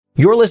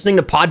You're listening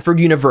to Podford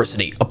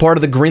University, a part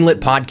of the Greenlit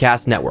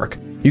Podcast Network.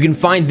 You can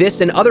find this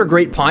and other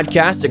great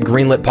podcasts at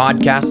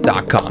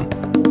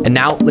greenlitpodcast.com. And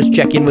now, let's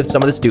check in with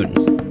some of the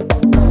students.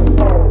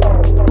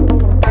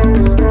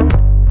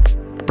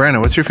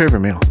 Brandon, what's your favorite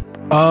meal?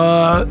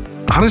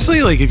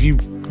 Honestly, like if you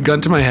gun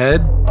to my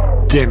head,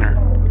 dinner.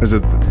 Is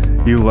it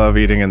you love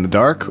eating in the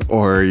dark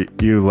or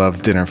you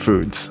love dinner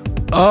foods?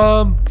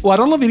 Well, I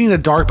don't love eating in the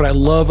dark, but I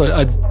love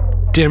a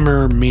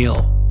dimmer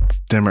meal.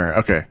 Dimmer,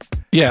 okay.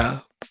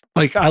 Yeah.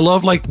 Like I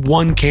love like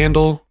one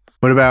candle.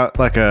 What about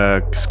like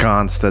a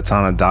sconce that's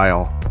on a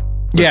dial?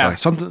 Yeah, like,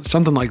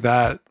 something like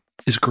that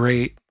is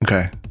great.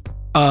 Okay.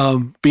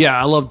 But yeah,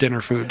 I love dinner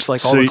foods,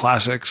 like all the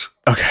classics.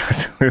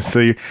 Okay.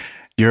 So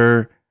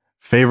your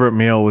favorite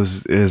meal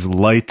is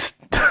light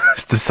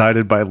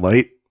decided by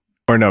light?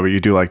 Or no, but you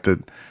do like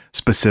the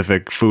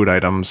specific food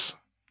items.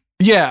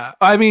 Yeah.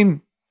 I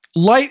mean,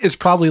 light is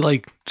probably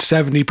like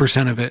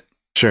 70% of it.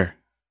 Sure.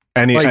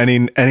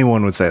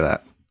 Anyone would say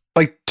that.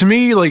 Like to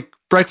me, like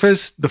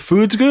breakfast, the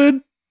food's good,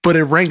 but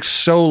it ranks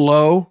so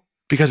low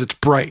because it's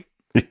bright.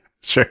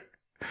 Sure.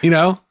 You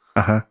know?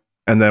 Uh-huh.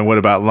 And then what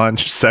about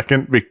lunch?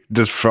 Second,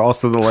 just for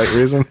also the light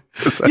reason?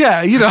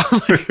 Yeah, you know.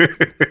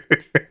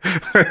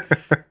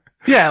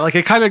 Yeah, like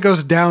it kind of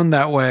goes down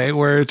that way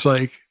where it's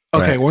like,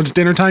 okay, once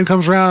dinner time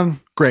comes around,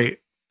 great.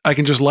 I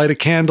can just light a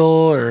candle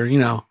or, you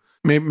know,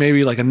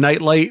 maybe like a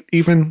night light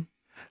even.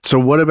 So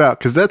what about,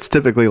 because that's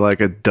typically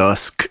like a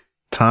dusk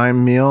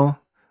time meal,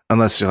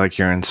 unless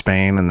you're in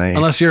Spain and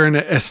unless you're in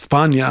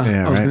España,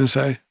 yeah, I was going to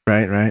say.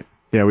 Right.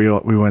 Yeah,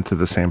 we went to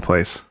the same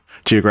place,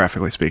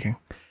 geographically speaking.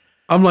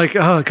 I'm like,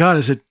 oh God,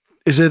 is it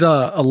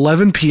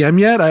 11 p.m.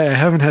 yet? I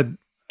haven't had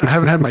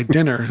my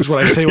dinner, is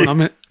what I say when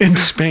I'm in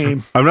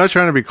Spain. I'm not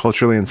trying to be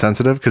culturally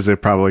insensitive because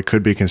it probably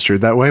could be construed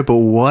that way, but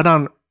what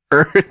on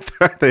earth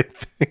are they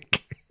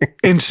thinking?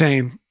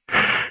 Insane.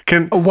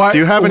 Do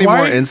you have any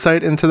more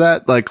insight into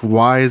that? Like,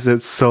 why is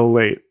it so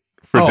late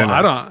for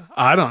dinner?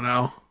 I don't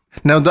know.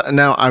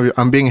 Now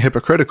I'm being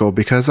hypocritical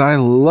because I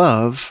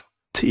love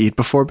to eat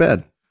before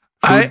bed.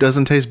 Food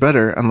doesn't taste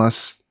better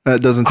unless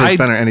it doesn't taste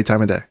better any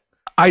time of day.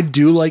 I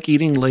do like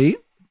eating late,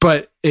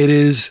 but it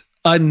is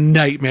a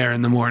nightmare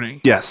in the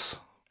morning. Yes.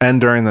 And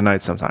during the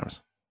night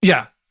sometimes.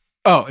 Yeah.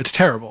 Oh, it's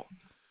terrible.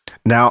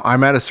 Now,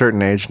 I'm at a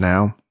certain age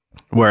now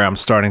where I'm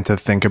starting to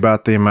think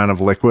about the amount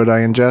of liquid I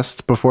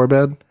ingest before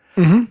bed,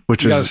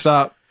 which gotta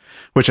stop.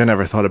 Which I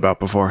never thought about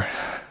before.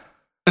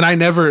 And I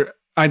never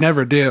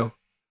do,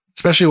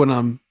 especially when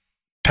I'm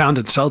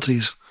pounding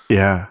seltzies.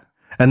 Yeah.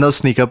 And they'll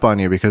sneak up on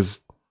you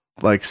because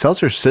like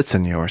seltzer sits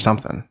in you or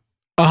something.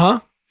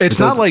 Uh-huh. It's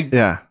not like,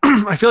 yeah.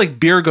 I feel like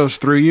beer goes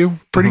through you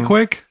pretty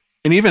quick.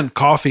 And even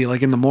coffee,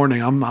 like in the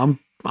morning, I'm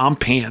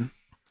peeing.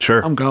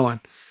 Sure. I'm going.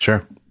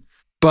 Sure.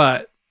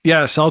 But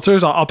yeah,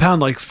 seltzers, I'll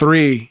pound like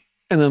 3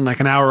 and then like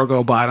an hour will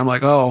go by and I'm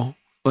like, oh,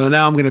 well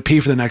now I'm going to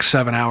pee for the next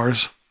 7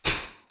 hours.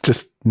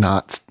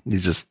 You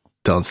just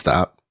don't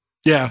stop.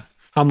 Yeah.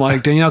 I'm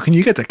like, Danielle, can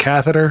you get the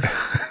catheter?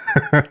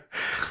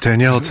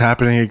 Danielle, it's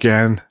happening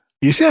again.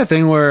 You see that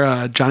thing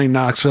where Johnny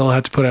Knoxville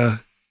had to put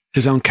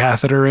his own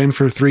catheter in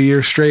for 3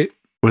 years straight?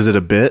 Was it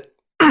a bit?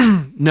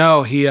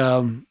 No, he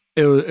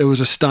it was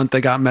a stunt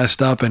that got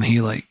messed up and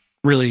he like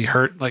really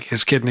hurt like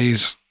his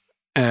kidneys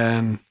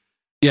and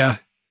yeah,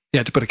 he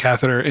had to put a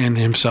catheter in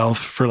himself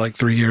for like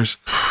 3 years.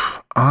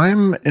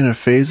 I'm in a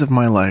phase of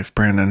my life,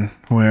 Brandon,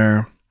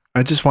 where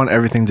I just want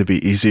everything to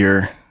be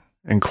easier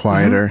and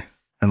quieter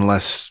and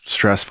less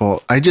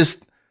stressful.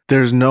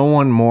 There's no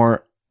one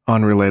more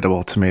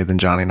unrelatable to me than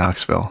Johnny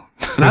Knoxville.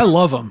 And I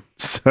love him.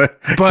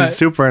 But he's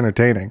super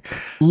entertaining.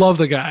 Love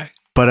the guy.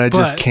 But I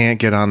just can't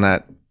get on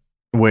that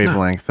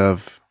wavelength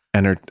of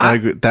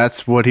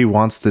that's what he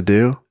wants to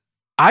do.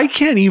 I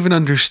can't even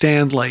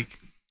understand like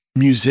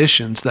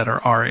musicians that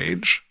are our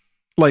age.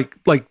 Like,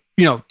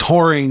 you know,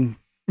 touring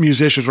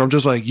musicians where I'm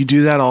just like, you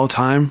do that all the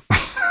time?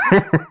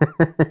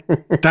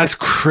 That's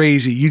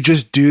crazy. You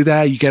just do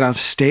that. You get on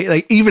stage.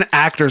 Like even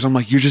actors, I'm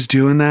like, you're just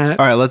doing that.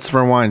 All right, let's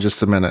rewind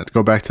just a minute.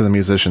 Go back to the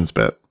musicians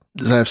bit.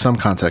 Because I have some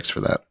context for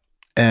that.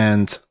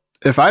 And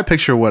if I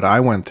picture what I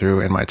went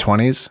through in my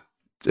 20s,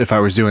 if I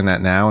was doing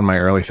that now in my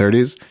early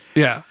 30s,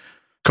 yeah,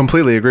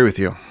 completely agree with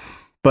you.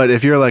 But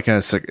if you're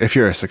if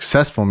you're a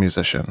successful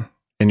musician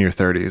in your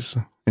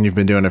 30s and you've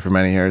been doing it for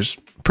many years,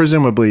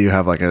 presumably you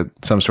have like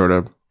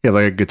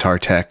a guitar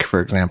tech, for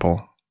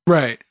example,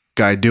 right?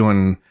 Guy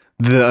doing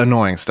the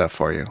annoying stuff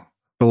for you,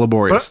 the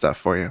laborious stuff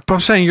for you. But I'm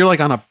saying you're like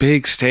on a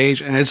big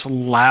stage and it's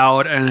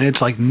loud and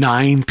it's like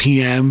 9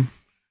 p.m.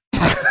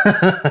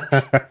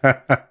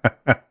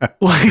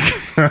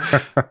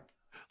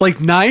 like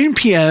 9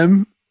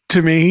 p.m.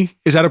 to me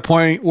is at a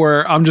point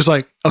where I'm just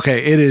like, okay,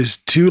 it is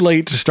too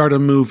late to start a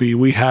movie.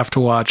 We have to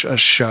watch a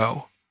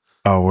show.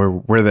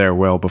 Oh, we're there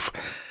well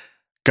before.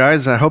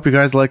 Guys, I hope you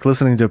guys like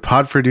listening to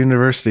Podford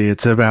University.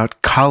 It's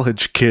about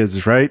college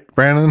kids, right,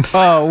 Brandon?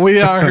 Oh, we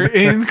are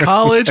in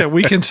college and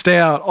we can stay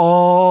out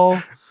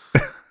all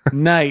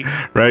night.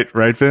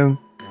 Right, Finn?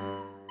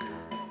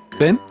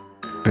 Finn?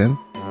 Finn?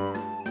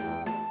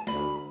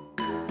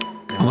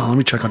 Hold on, let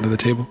me check under the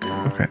table.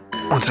 Okay.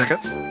 1 second.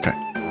 Okay.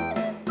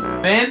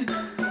 Vin?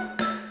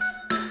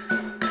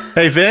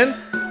 Hey, Vin?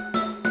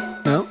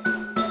 No,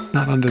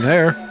 not under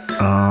there.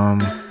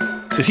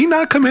 Did he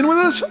not come in with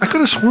us? I could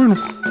have sworn.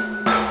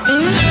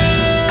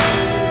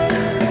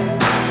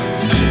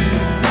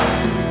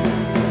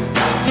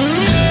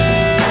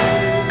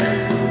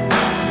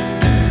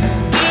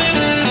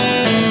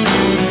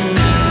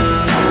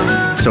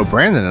 So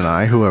Brandon and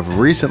I, who have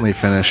recently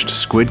finished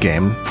Squid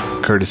Game,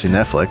 courtesy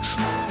Netflix,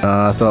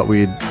 thought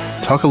we'd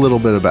talk a little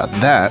bit about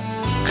that.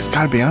 Because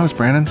gotta be honest,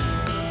 Brandon,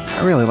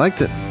 I really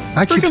liked it.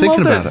 I keep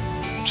thinking about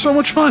it. So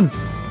much fun.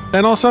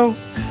 And also,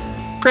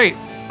 great.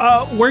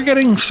 We're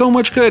getting so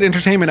much good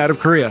entertainment out of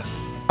Korea.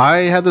 I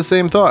had the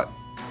same thought.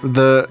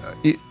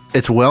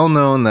 It's well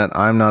known that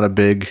I'm not a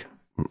big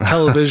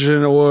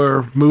Television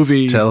or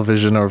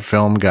television or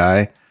film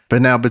guy.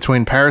 But now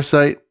between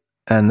Parasite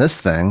and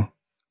this thing,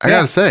 I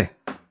gotta say.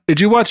 Did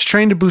you watch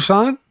Train to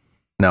Busan?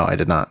 No, I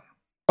did not.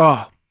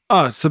 Oh,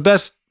 it's the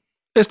best.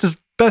 It's the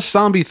best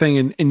zombie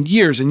thing in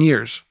years and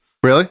years.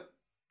 Really?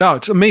 Oh,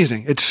 it's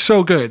amazing. It's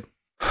so good.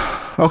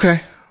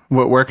 Okay.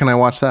 Where can I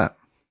watch that?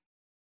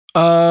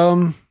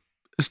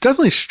 It's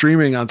definitely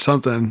streaming on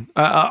something.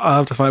 I'll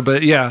have to find,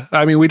 but yeah,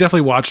 I mean, we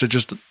definitely watched it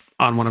just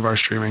on one of our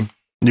streaming.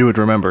 You would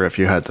remember if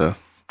you had to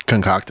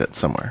concoct it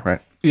somewhere, right?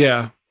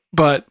 Yeah,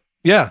 but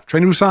yeah,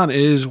 Train to Busan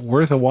is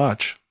worth a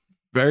watch.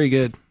 Very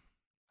good.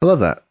 I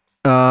love that.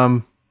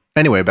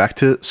 Anyway, back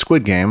to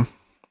Squid Game.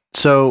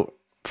 So,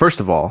 first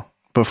of all,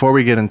 before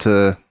we get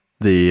into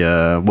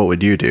the what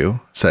would you do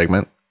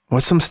segment,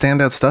 what's some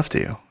standout stuff to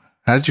you?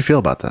 How did you feel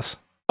about this?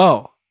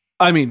 Oh,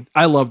 I mean,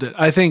 I loved it.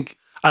 I think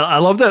I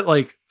love that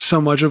like so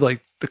much of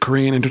like the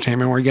Korean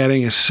entertainment we're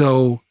getting is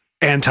so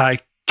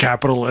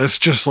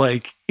anti-capitalist, just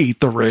like eat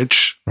the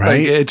rich. Right.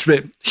 Like, it's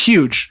been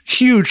huge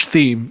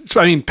theme.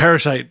 I mean,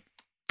 Parasite,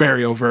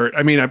 very overt.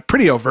 I mean,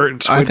 pretty overt in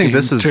Squid I think Game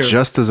this is too.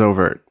 just as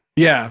overt.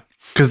 Yeah.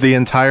 Because the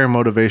entire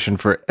motivation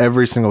for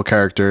every single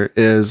character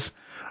is,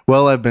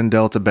 well, I've been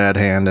dealt a bad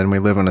hand and we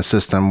live in a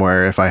system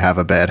where if I have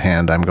a bad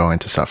hand, I'm going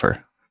to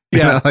suffer.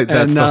 Yeah. Like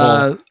that's and the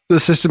whole... the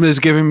system is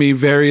giving me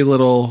very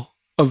little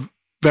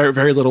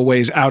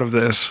ways out of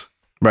this.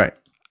 Right.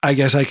 I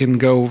guess I can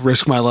go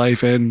risk my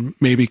life and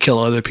maybe kill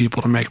other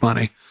people to make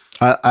money.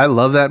 I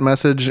love that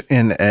message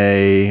in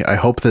a, I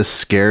hope this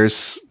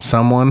scares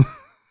someone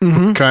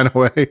kind of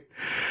way.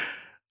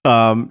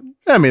 I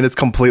mean, it's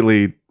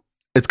completely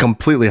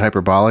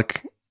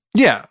hyperbolic.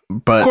 Yeah,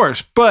 but of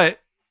course. But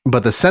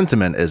the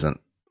sentiment isn't.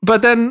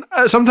 But then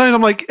sometimes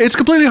I'm like, it's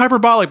completely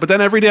hyperbolic. But then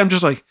every day I'm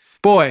just like,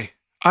 boy,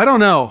 I don't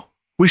know.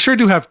 We sure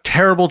do have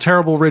terrible,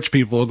 terrible rich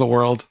people in the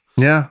world.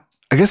 Yeah.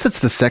 I guess it's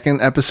the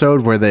second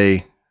episode where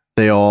they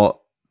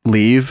all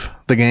leave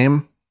the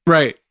game.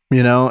 Right.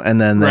 You know, and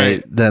then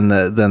Right. then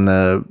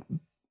the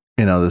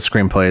you know, the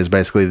screenplay is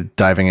basically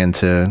diving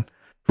into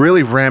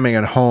really ramming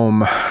it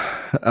home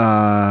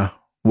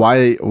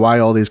why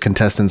all these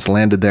contestants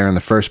landed there in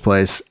the first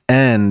place,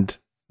 and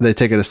they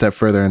take it a step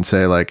further and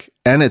say like,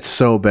 and it's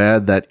so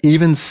bad that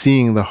even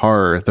seeing the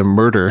horror, the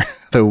murder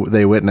that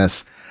they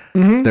witness,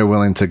 they're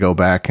willing to go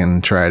back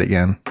and try it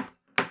again.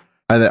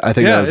 I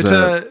think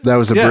that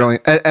was a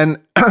brilliant and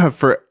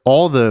for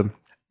all the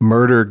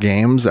murder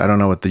games, I don't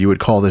know what you would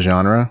call the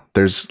genre.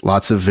 There's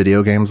lots of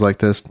video games like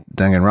this,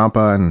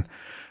 Danganronpa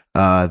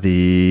and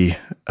the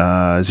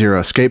Zero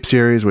Escape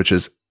series, which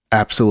is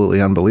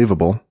absolutely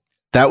unbelievable.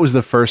 That was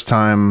the first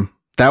time.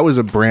 That was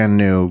a brand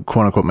new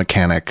quote unquote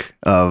mechanic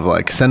of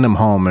like send them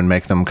home and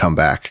make them come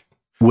back,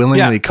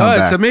 willingly come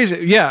back. It's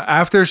amazing. Yeah.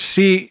 After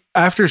seeing,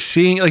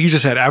 like you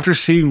just said, after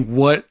seeing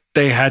what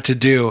they had to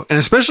do, and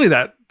especially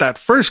that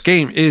first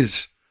game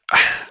is, I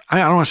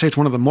don't want to say it's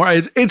one of the more,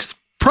 it's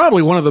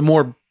probably one of the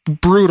more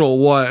brutal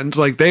ones.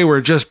 Like they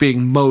were just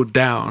being mowed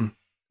down.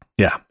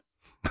 Yeah.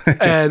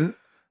 And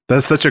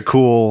that's such a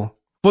cool,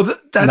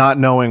 not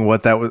knowing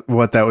what that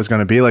was going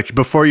to be like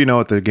before you know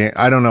what the game.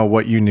 I don't know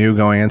what you knew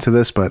going into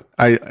this, but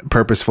I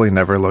purposefully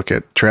never look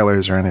at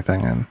trailers or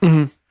anything,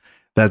 and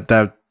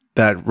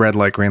that red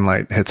light, green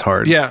light hits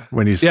hard. Yeah,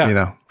 when you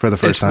know for the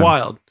first time. It's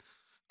wild.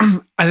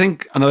 I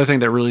think another thing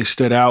that really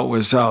stood out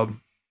was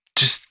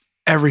just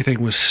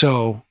everything was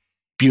so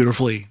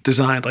beautifully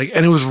designed, like,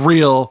 and it was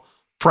real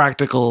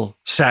practical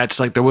sets.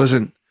 Like there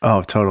wasn't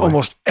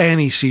almost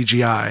any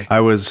CGI. I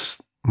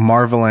was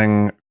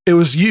marveling. It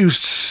was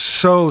used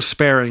so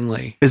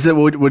sparingly. Is it,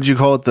 would you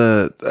call it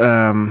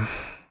the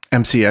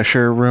MC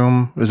Escher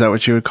room? Is that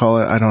what you would call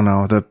it? I don't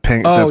know. The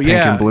pink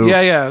and blue.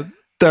 Yeah.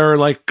 They're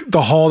like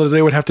the hall that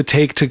they would have to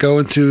take to go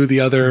into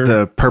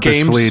the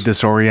purposefully games.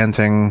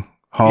 Disorienting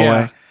hallway.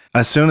 Yeah.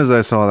 As soon as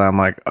I saw that, I'm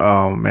like,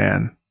 oh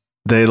man,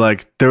 there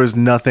was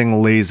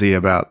nothing lazy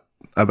about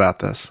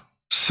this.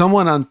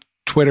 Someone on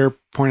Twitter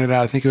pointed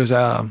out, I think it was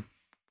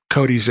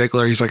Cody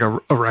Ziegler. He's like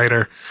a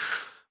writer,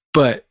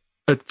 but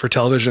for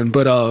television.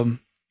 But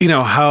you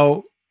know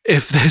how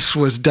if this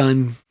was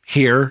done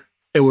here,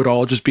 it would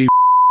all just be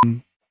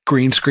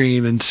green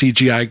screen and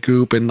CGI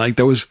goop, and like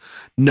there was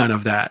none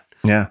of that.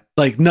 Yeah,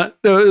 like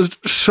there was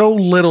so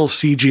little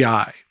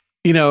CGI,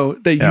 you know,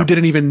 that you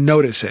didn't even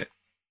notice it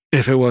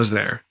if it was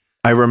there.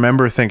 I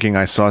remember thinking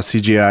I saw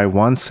CGI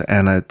once,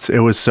 and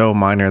it was so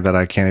minor that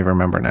I can't even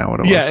remember now what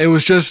it was. Yeah, it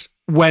was just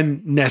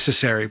when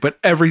necessary, but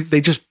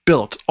they just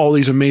built all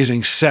these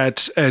amazing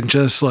sets and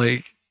just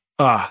like,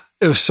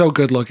 it was so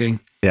good looking.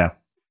 Yeah.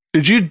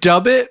 Did you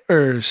dub it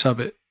or sub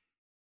it?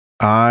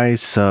 I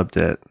subbed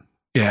it.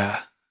 Yeah,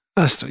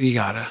 you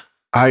gotta.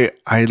 I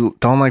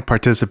don't like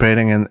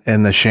participating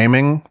in the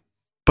shaming,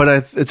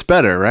 but it's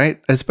better, right?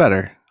 It's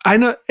better. I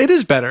know it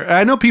is better.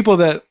 I know people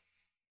that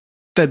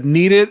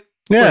need it.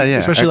 Yeah,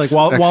 Especially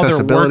while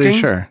they're working.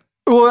 Sure.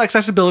 Well,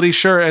 accessibility,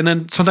 sure. And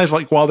then sometimes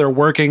while they're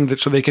working,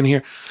 so they can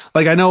hear.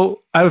 I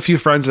know I have a few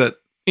friends that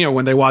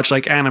when they watch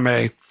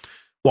anime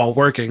while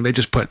working, they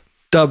just put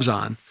dubs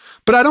on.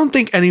 But I don't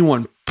think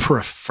anyone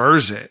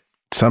prefers it.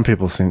 Some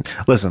people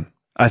listen.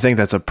 I think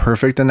that's a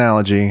perfect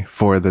analogy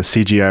for the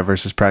CGI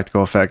versus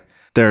practical effect.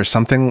 There's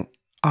something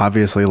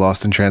obviously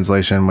lost in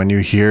translation when you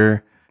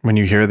hear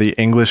the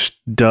English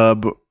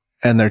dub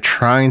and they're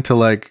trying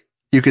to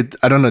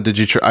I don't know. Did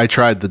you I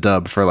tried the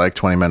dub for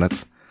 20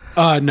 minutes.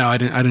 No, I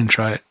didn't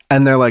try it.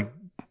 And they're and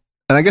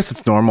I guess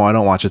it's normal. I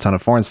don't watch a ton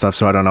of foreign stuff,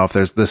 so I don't know if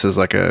this is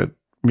a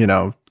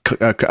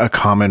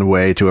common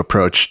way to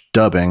approach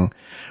dubbing,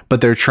 but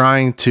they're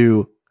trying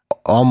to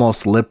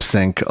almost lip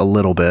sync a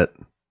little bit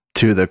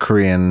to the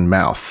Korean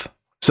mouth.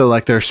 So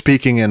they're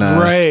speaking in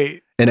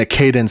a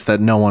cadence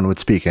that no one would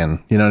speak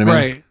in. You know what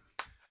I mean? Right.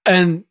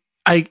 And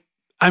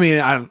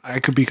I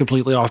could be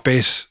completely off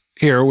base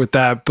here with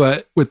that,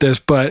 but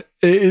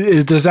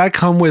does that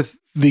come with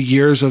the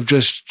years of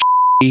just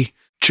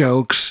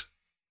jokes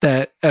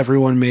that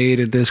everyone made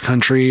in this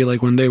country?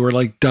 When they were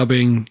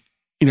dubbing,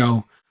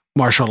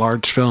 martial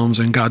arts films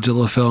and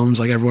Godzilla films,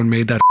 everyone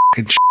made that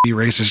fucking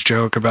racist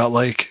joke about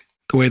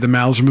the way the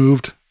mouths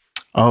moved.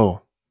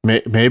 Oh,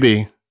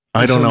 maybe.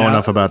 I don't know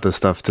enough about this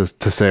stuff to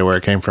say where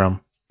it came from.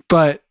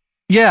 But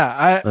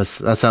yeah, that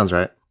sounds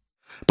right.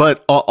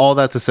 But all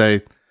that to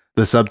say,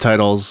 the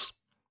subtitles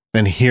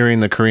and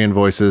hearing the Korean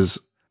voices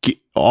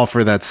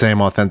offer that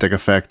same authentic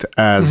effect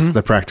as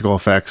the practical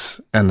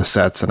effects and the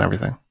sets and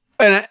everything.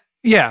 And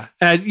yeah,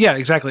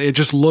 exactly. It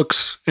just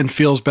looks and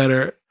feels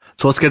better.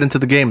 So let's get into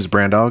the games,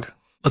 Brandog.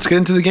 Let's get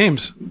into the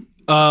games.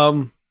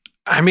 I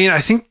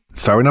think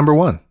start with number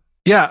 1.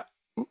 Yeah,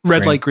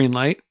 red light, green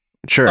light.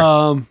 Sure.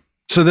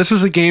 So this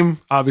was a game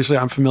obviously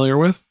I'm familiar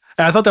with.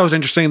 And I thought that was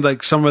interesting.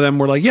 Some of them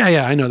were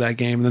yeah, I know that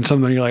game. And then some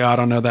of them you're I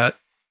don't know that.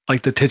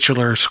 The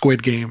titular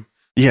Squid Game.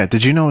 Yeah.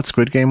 Did you know what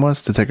Squid Game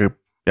was? I've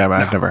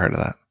never heard of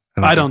that.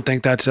 I don't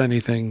think that's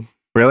anything.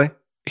 Really?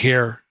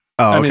 Here.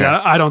 Oh, okay.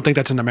 I don't think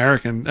that's an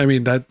American.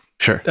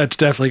 Sure. That's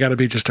definitely got to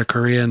be just a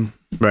Korean.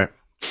 Right.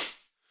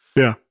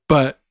 Yeah.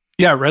 But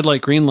yeah, red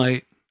light, green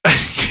light.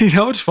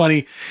 It's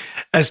funny.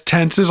 As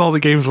tense as all the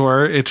games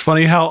were, it's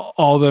funny how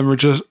all of them are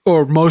just,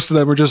 or most of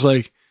them are just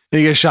you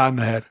get shot in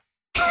the head.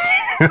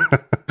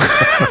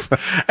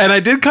 And I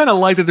did kind of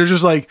like that. They're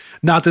just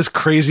not this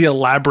crazy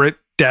elaborate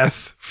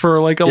death for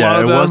a lot of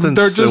them.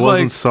 It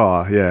wasn't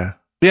Saw. Yeah.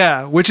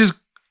 Yeah. Which is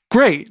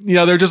great.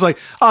 They're just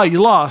oh,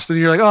 you lost. And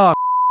you're oh,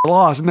 I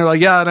lost. And they're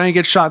yeah, now you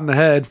get shot in the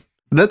head.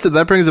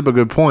 That brings up a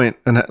good point.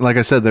 And like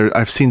I said,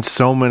 I've seen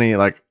so many,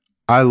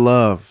 I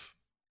love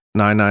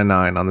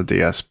 999 on the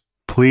DS.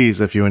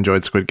 Please, if you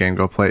enjoyed Squid Game,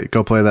 go play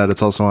that.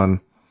 It's also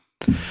on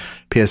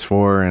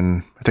PS4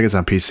 and I think it's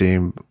on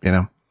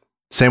PC,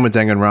 Same with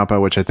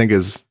Danganronpa, which I think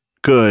is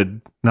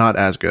good, not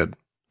as good.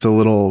 It's a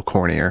little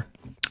cornier.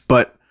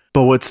 But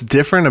what's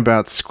different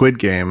about Squid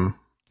Game,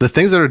 the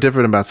things that are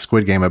different about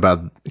Squid Game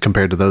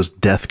compared to those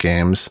death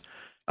games,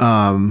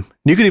 you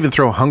could even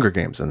throw Hunger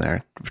Games in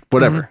there.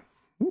 Whatever.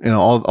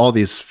 All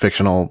these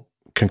fictional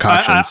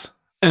concoctions.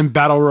 And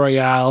Battle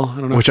Royale. I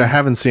don't know. Which I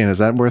haven't seen. Is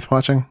that worth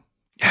watching?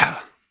 Yeah.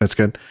 That's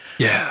good.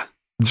 Yeah.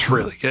 It's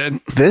really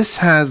good. This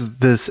has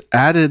this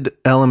added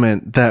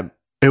element that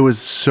it was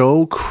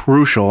so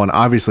crucial, and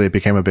obviously it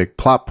became a big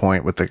plot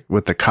point with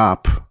the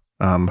cop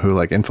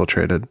who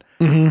infiltrated.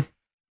 Mm-hmm.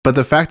 But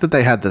the fact that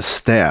they had the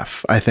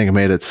staff, I think,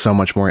 made it so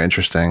much more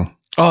interesting.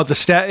 Oh, the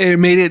staff! It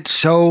made it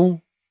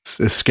so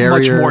scarier,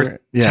 much more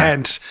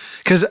tense.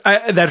 Because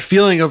that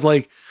feeling of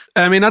red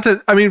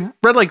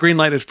light, green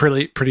light is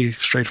pretty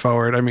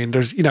straightforward.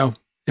 There's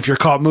if you're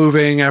caught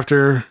moving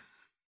after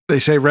they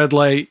say red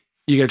light,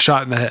 you get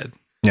shot in the head.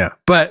 Yeah.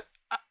 But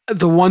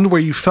the one where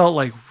you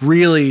felt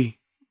really,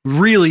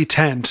 really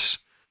tense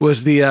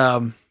was the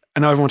I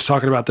know everyone's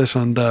talking about this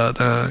one,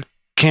 the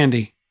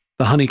candy,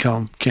 the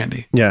honeycomb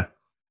candy. Yeah.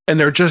 And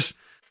they're just,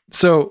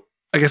 so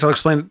I guess I'll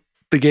explain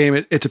the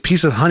game. It's a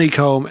piece of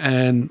honeycomb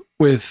and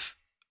with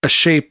a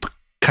shape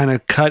kind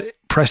of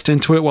pressed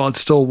into it while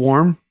it's still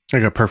warm.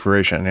 Like a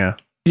perforation. Yeah.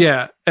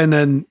 Yeah. And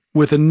then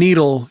with a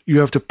needle, you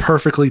have to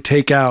perfectly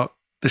take out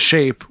the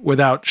shape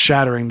without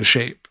shattering the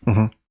shape.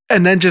 Mm-hmm.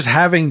 And then just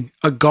having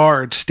a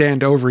guard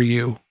stand over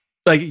you,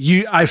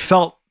 I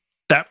felt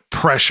that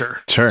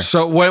pressure. Sure.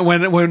 So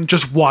when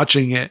just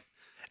watching it,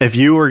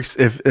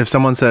 if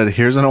someone said,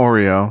 "Here's an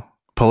Oreo,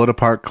 pull it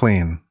apart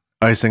clean,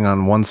 icing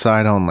on one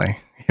side only,"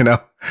 and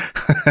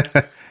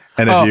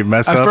if you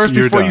mess up, first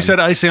you're before done. You said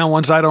icing on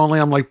one side only,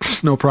 I'm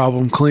no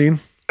problem, clean.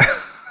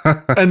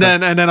 and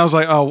then I was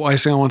like, oh,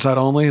 icing on one side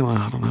only. Well,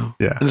 I don't know.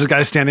 Yeah. And there's a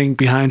guy standing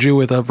behind you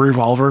with a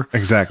revolver.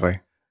 Exactly.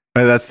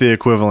 And that's the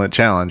equivalent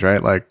challenge,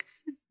 right? Like,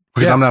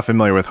 because I'm not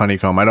familiar with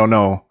honeycomb. I don't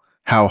know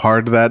how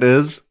hard that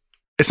is.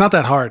 It's not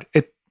that hard.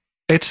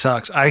 It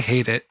sucks. I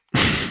hate it.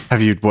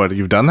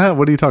 You've done that?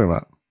 What are you talking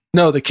about?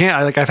 No,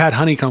 I've had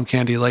honeycomb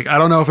candy. Like, I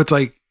don't know if it's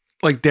like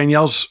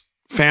Danielle's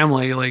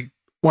family, like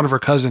one of her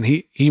cousin,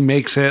 he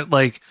makes it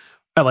like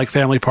at like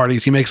family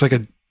parties. He makes like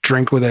a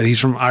drink with it. He's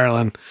from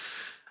Ireland.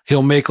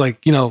 He'll make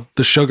like,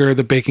 the sugar,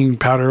 the baking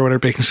powder, or whatever,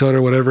 baking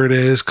soda, whatever it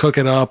is, cook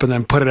it up and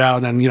then put it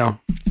out and then,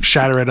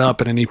 shatter it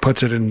up and then he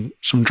puts it in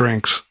some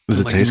drinks.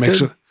 Does it taste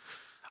good?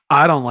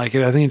 I don't like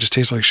it. I think it just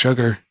tastes like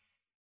sugar.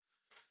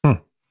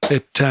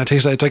 It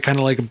tastes like, it's like kind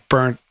of like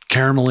burnt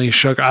caramelly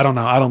sugar. I don't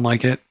know. I don't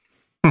like it.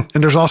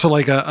 And there's also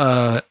like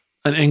an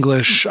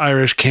English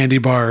Irish candy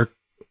bar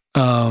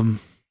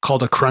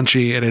called a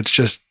Crunchy, and it's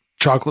just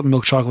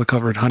milk chocolate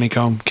covered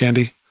honeycomb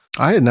candy.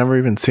 I had never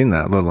even seen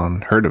that, let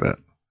alone heard of it.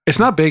 It's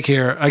not big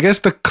here. I guess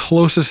the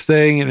closest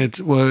thing, and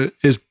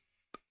is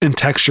in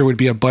texture, would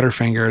be a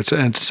Butterfinger.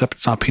 Except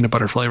it's not peanut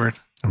butter flavored.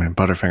 I mean,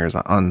 Butterfinger's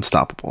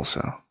unstoppable,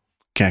 so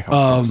can't come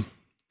close.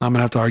 I'm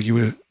gonna have to argue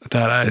with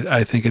that.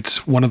 I think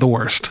it's one of the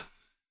worst.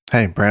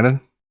 Hey,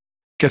 Brandon,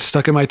 gets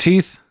stuck in my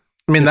teeth.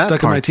 I mean,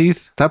 stuck in my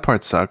teeth. That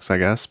part sucks, I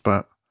guess.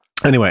 But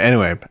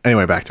anyway,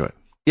 back to it.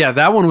 Yeah,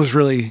 that one was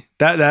really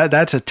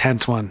that's a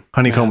tense one.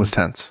 Honeycomb was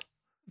tense.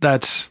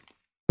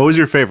 What was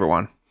your favorite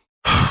one?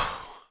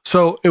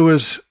 So it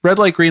was red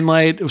light, green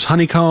light. It was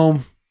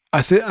honeycomb.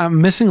 I'm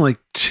missing like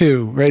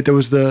two, right? There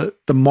was the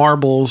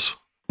marbles.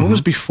 What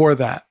was before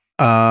that?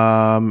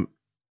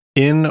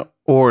 In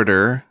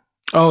order.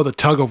 Oh, the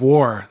tug of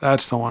war.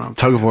 That's the one.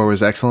 Tug of war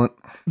was excellent.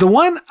 The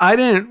one I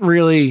didn't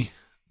really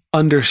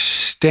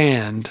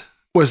understand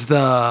was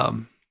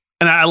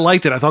and I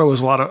liked it. I thought it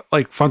was a lot of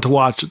like fun to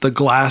watch. The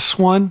glass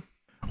one.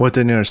 What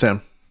didn't you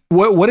understand?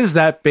 What is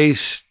that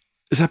based?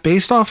 Is that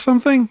based off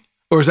something?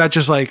 Or is that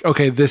just like,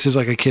 okay, this is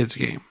like a kid's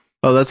game?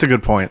 Oh, that's a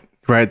good point,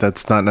 right?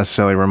 That's not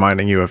necessarily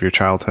reminding you of your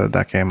childhood,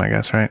 that game, I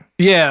guess, right?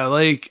 Yeah,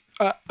 like...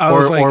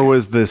 or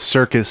was the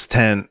circus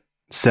tent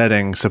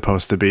setting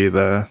supposed to be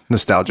the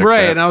nostalgic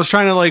right, bit? And I was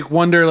trying to like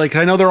wonder, like,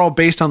 I know they're all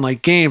based on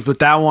like games, but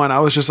that one, I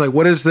was just like,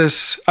 what is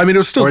this? I mean, it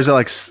was still... Or is it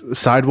like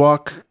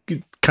sidewalk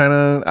kind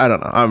of? I don't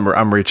know.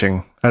 I'm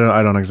reaching.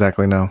 I don't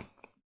exactly know.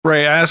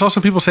 Right, I saw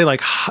some people say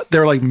like, they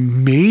were like,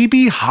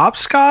 maybe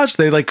hopscotch?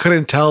 They like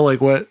couldn't tell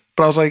like what...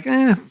 But I was like,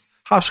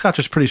 hopscotch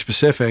is pretty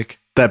specific.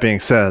 That being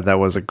said, that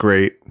was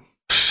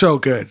so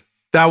good.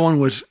 That one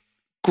was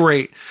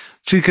great.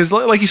 See, because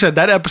like you said,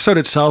 that episode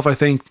itself, I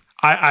think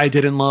I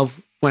didn't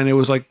love when it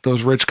was like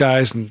those rich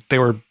guys and they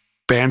were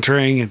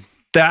bantering, and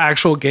the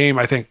actual game,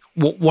 I think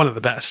one of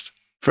the best.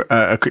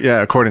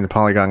 According to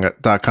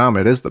Polygon.com,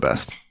 it is the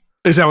best.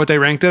 Is that what they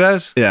ranked it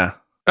as? Yeah.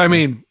 I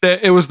mean,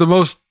 it was the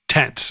most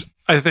tense,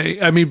 I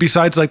think. I mean,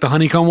 besides like the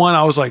honeycomb one,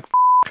 I was like,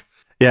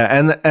 yeah,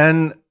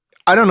 and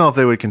I don't know if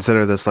they would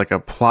consider this like a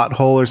plot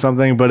hole or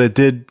something, but it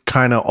did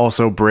kind of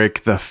also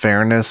break the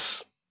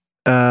fairness.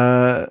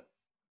 Like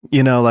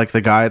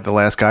the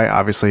last guy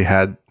obviously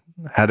had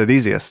it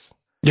easiest.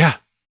 Yeah.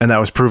 And that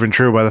was proven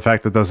true by the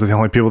fact that those are the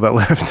only people that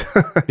lived.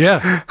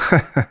 Yeah.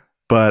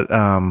 But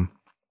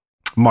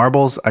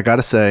marbles, I got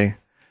to say,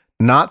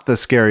 not the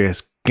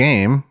scariest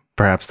game,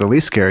 perhaps the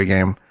least scary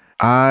game.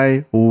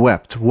 I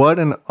wept. What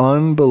an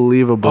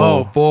unbelievable...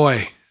 Oh,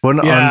 boy.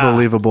 What an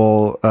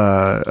unbelievable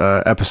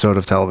episode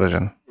of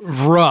television.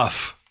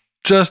 Rough.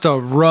 Just a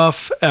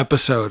rough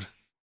episode.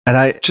 And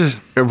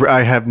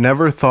I have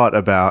never thought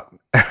about,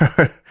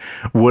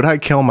 would I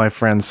kill my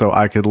friend so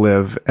I could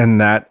live? And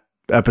that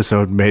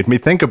episode made me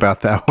think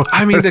about that one.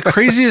 I mean, the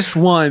craziest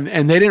one,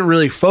 and they didn't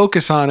really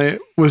focus on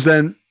it, was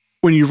then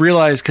when you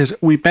realize, because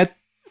we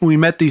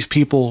met these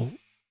people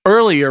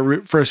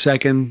earlier for a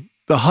second,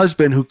 the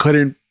husband who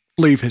couldn't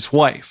leave his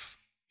wife,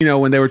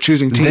 when they were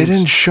choosing teams. They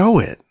didn't show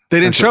it. They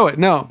didn't show it,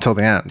 no. Until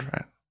the end,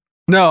 right?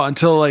 No,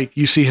 until like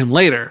you see him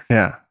later.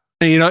 Yeah.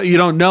 And you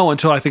don't know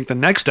until I think the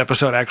next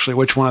episode actually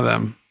which one of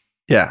them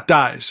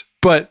dies.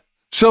 But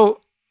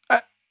so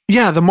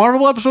the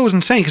Marvel episode was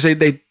insane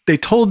because they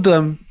told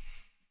them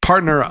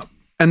partner up.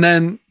 And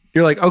then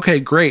you're like, okay,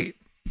 great.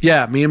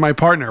 Yeah, me and my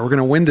partner, we're going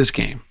to win this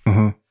game.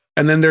 Mm-hmm.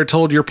 And then they're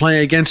told you're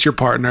playing against your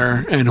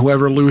partner and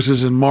whoever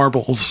loses in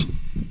marbles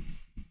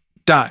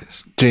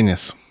dies.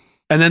 Genius.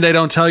 And then they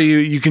don't tell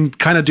you can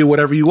kind of do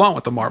whatever you want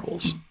with the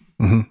marbles.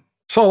 Mm-hmm.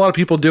 Saw a lot of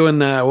people doing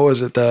that. What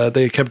was it?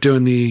 They kept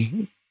doing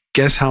the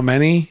guess how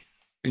many,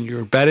 and you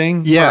were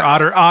betting. Yeah,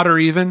 or odd or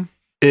even.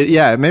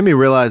 It made me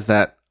realize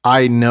that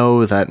I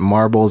know that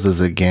marbles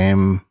is a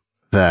game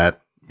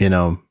that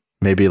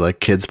maybe like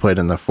kids played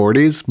in the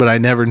 40s, but I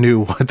never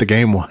knew what the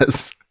game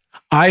was.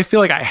 I feel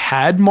like I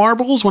had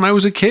marbles when I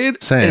was a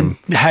kid. Same.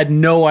 And had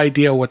no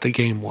idea what the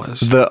game was.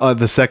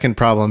 The second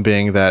problem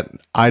being that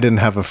I didn't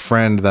have a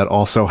friend that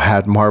also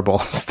had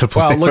marbles to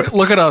play. Wow,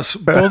 look at us.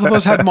 Both of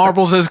us had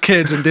marbles as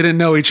kids and didn't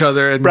know each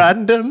other. And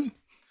Brandon.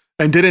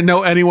 And didn't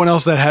know anyone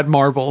else that had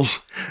marbles.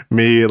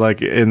 Me,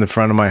 like in the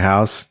front of my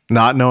house,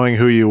 not knowing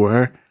who you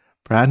were.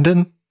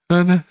 Brandon?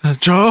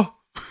 Joe?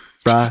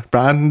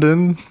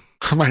 Brandon?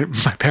 My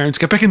parents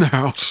get back in the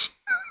house.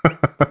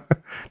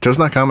 Joe's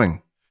not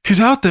coming. He's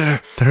out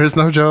there. There is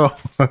no Joe.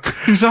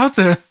 He's out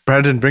there.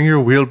 Brandon, bring your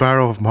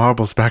wheelbarrow of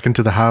marbles back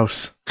into the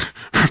house.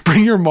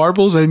 Bring your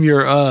marbles and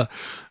your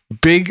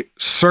big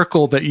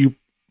circle that you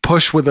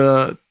push with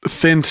a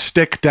thin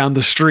stick down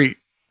the street.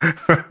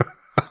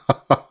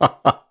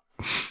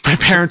 My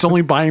parents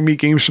only buying me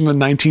games from the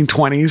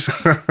 1920s.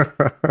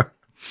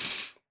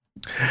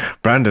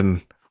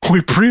 Brandon.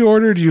 We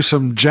pre-ordered you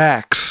some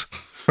Jacks.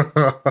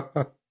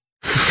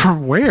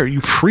 From where?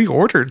 You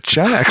pre-ordered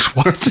Jacks?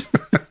 What?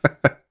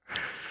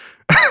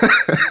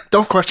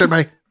 Don't question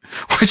me.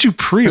 Why'd you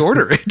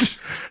pre-order it?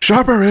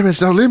 Sharper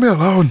image. Now leave me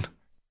alone.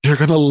 You're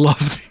going to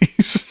love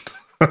these.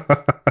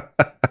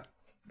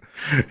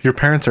 Your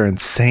parents are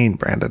insane,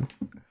 Brandon.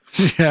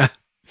 Yeah.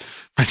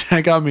 My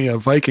dad got me a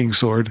Viking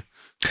sword.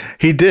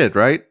 He did,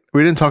 right?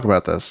 We didn't talk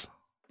about this.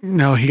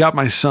 No, he got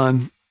my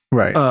son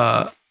Right.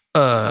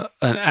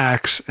 an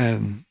axe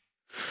and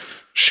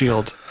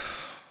shield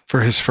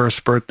for his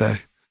first birthday.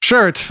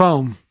 Sure, it's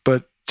foam,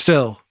 but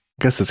still.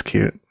 Guess it's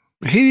cute.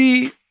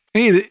 We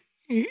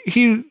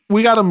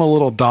got him a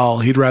little doll.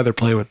 He'd rather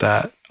play with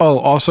that. Oh,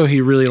 also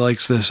he really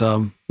likes this.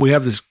 We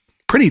have this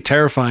pretty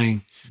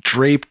terrifying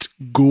draped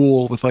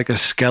ghoul with like a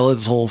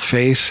skeletal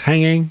face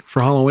hanging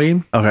for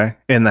Halloween. Okay.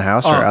 In the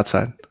house or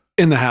outside?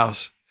 In the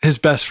house. His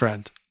best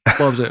friend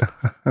loves it.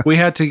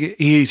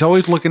 He's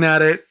always looking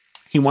at it.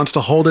 He wants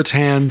to hold its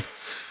hand.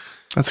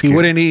 That's cute. He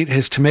wouldn't eat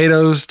his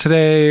tomatoes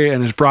today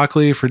and his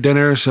broccoli for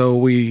dinner, so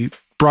we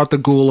brought the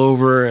ghoul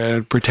over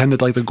and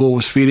pretended like the ghoul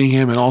was feeding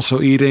him and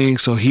also eating,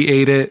 so he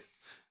ate it.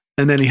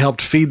 And then he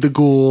helped feed the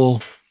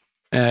ghoul,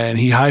 and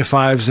he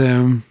high-fives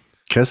him.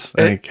 Kiss?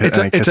 Any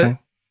kissing?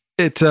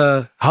 It's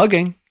a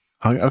hugging.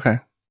 Okay.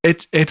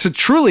 It's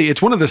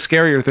one of the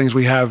scarier things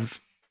we have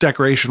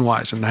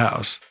decoration-wise in the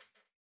house.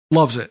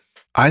 Loves it.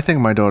 I think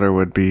my daughter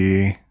would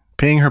be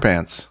peeing her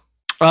pants.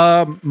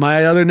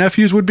 My other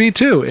nephews would be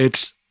too.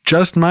 It's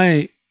just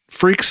my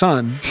freak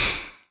son.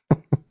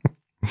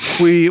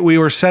 we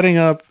were setting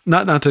up,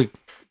 not to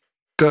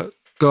go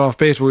off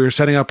base, but we were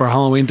setting up our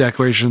Halloween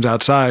decorations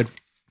outside,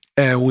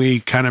 and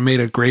we kind of made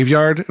a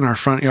graveyard in our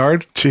front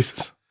yard.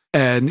 Jesus.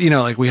 And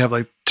like we have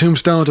like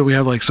tombstones, and we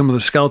have like some of the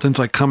skeletons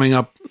like coming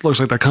up. Looks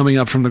like they're coming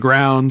up from the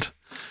ground.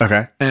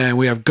 Okay. And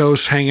we have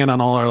ghosts hanging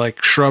on all our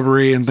like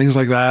shrubbery and things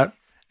like that.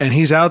 And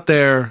he's out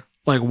there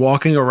like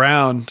walking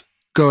around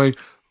going,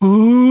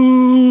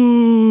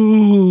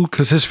 ooh,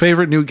 because his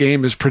favorite new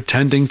game is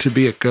pretending to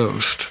be a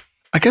ghost.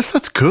 I guess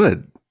that's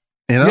good.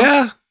 You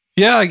know?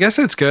 Yeah, I guess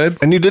it's good.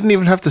 And you didn't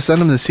even have to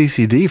send him the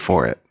CCD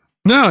for it.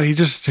 No, he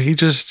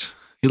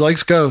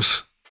likes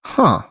ghosts.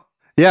 Huh.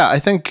 Yeah, I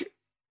think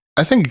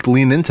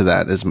lean into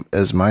that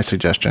is my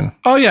suggestion.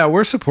 Oh yeah,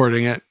 we're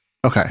supporting it.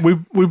 Okay.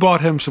 We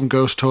bought him some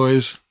ghost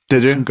toys.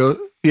 Did you?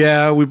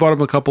 Yeah, we bought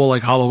him a couple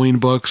like Halloween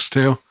books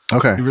too.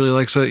 Okay. He really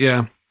likes it.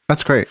 Yeah.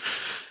 That's great.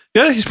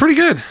 Yeah, he's pretty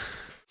good.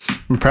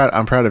 I'm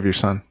proud of your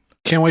son.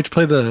 Can't wait to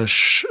play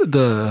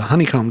the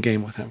honeycomb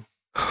game with him.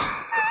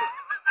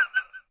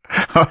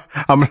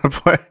 I'm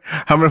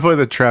gonna play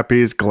the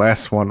trapeze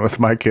glass one with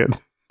my kid.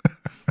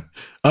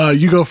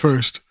 You go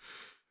first.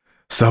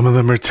 Some of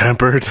them are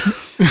tempered.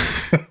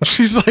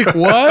 She's like,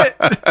 what?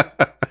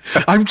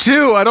 I'm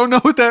 2. I don't know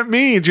what that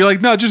means. You're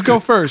like, no, just go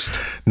first.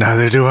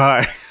 Neither do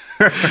I.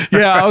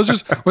 Yeah, I was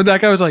just, when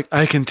that guy was like,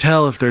 I can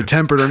tell if they're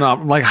tempered or not.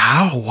 I'm like,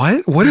 how?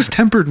 What does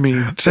tempered mean?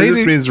 It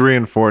just means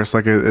reinforced,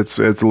 like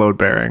it's load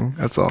bearing.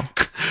 That's all.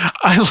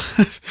 I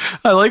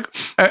like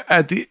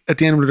at the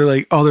end where they're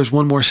like, oh, there's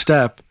one more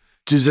step.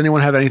 Does anyone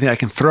have anything I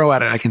can throw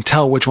at it? I can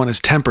tell which one is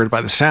tempered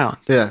by the sound.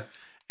 Yeah.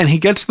 And he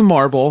gets the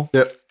marble.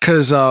 Yep.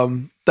 Because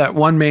that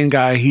one main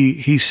guy,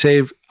 he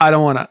saved. I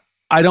don't want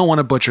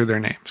to butcher their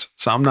names,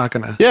 so I'm not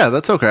gonna. Yeah,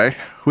 that's okay.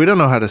 We don't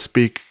know how to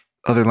speak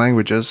other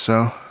languages,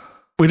 so.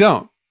 We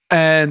don't.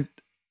 And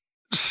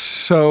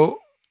so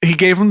he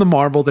gave him the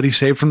marble that he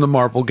saved from the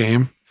marble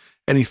game,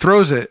 and he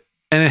throws it,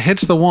 and it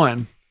hits the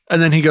one,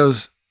 and then he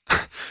goes,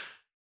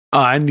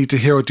 I need to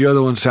hear what the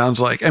other one sounds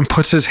like, and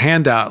puts his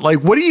hand out. Like,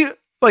 what do you,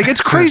 like,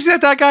 it's crazy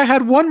that guy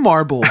had one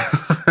marble.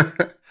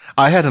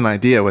 I had an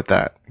idea with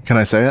that. Can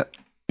I say it?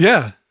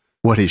 Yeah.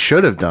 What he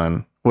should have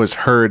done was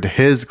heard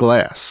his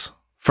glass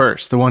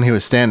first, the one he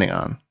was standing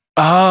on.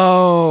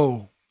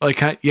 Oh,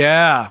 like,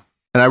 yeah.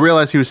 And I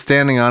realized he was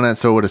standing on it,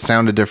 so it would have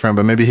sounded different,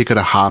 but maybe he could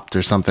have hopped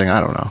or something.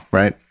 I don't know,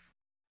 right?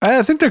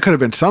 I think there could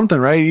have been something,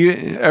 right?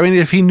 I mean,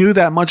 if he knew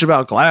that much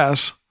about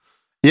glass.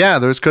 Yeah,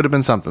 there could have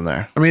been something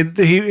there. I mean,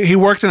 he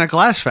worked in a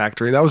glass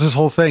factory. That was his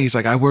whole thing. He's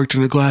like, I worked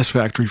in a glass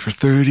factory for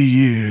 30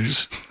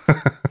 years.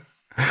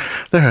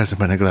 There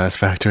hasn't been a glass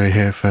factory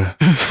here for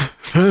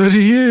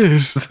 30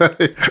 years.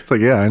 It's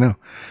like, yeah, I know.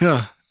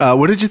 Yeah.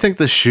 What did you think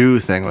the shoe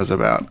thing was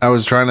about? I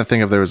was trying to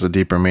think if there was a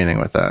deeper meaning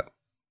with that.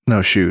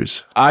 No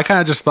shoes. I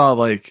kind of just thought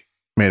like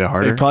made it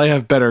harder. They probably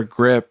have better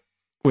grip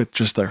with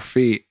just their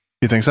feet.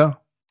 You think so?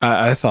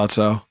 I thought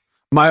so.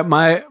 My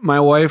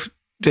wife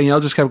Danielle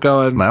just kept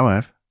going. My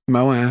wife.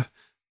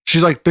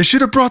 She's like, they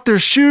should have brought their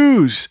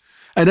shoes.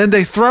 And then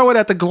they throw it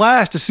at the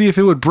glass to see if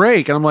it would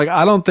break. And I'm like,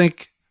 I don't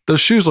think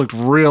those shoes looked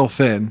real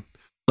thin.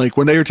 Like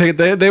when they were taking,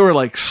 they were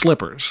like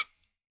slippers.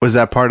 Was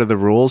that part of the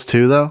rules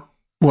too, though?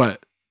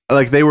 What?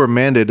 Like they were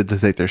mandated to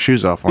take their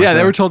shoes off. Yeah,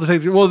 they were told to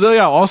take. Well,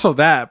 yeah, also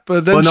that.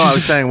 But then I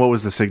was saying, what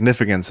was the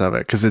significance of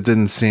it? Because it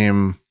didn't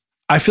seem.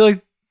 I feel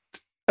like.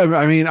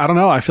 I mean, I don't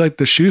know. I feel like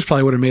the shoes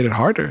probably would have made it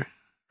harder,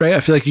 right? I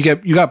feel like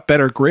you got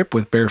better grip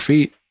with bare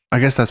feet. I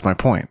guess that's my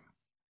point.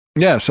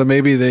 Yeah, so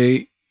maybe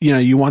they,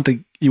 you want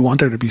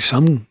there to be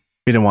some. You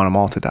didn't want them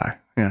all to die.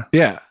 Yeah.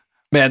 Yeah,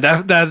 man.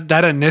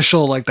 That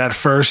initial like that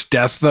first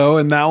death though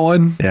in that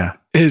one. Yeah.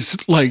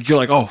 Is like you're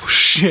like, oh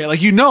shit,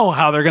 like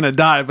how they're gonna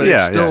die, but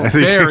it's still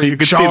very you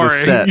can jarring.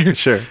 See the set.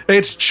 Sure,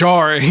 it's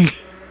jarring.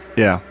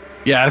 Yeah,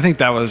 I think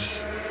that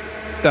was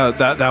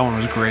that one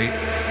was great.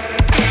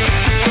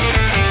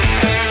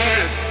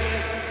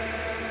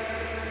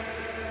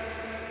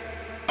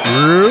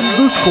 In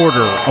this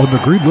quarter on the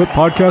Greenlit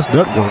Podcast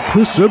Network,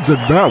 Chris Sims and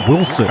Matt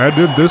Wilson. And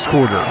in this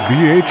quarter,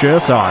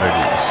 VHS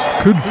oddities,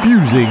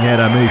 confusing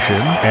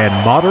animation, and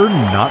modern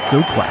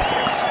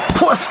not-so-classics.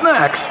 Plus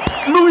snacks,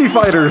 movie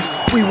fighters.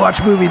 We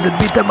watch movies and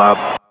beat them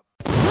up.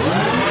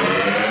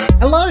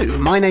 Hello,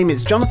 my name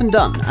is Jonathan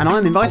Dunn, and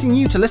I'm inviting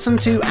you to listen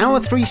to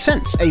Our 3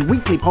 Cents, a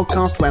weekly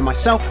podcast where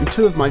myself and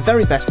two of my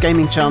very best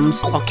gaming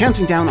chums are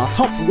counting down our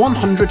top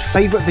 100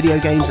 favourite video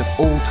games of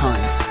all time.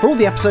 For all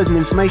the episodes and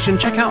information,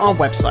 check out our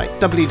website,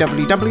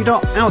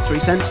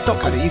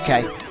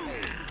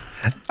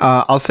 www.our3cents.co.uk.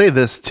 I'll say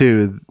this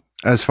too,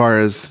 as far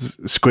as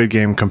Squid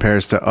Game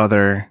compares to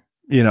other,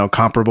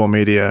 comparable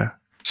media.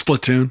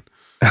 Splatoon.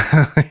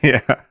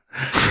 Yeah.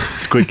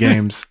 Squid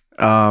Games.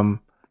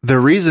 The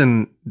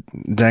reason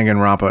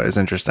Danganronpa is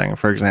interesting,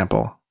 for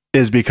example,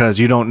 is because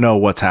you don't know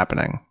what's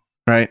happening,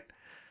 right?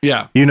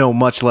 Yeah. You know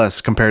much less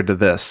compared to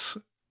this.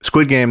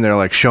 Squid Game, they're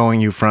like showing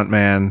you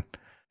frontman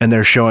and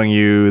they're showing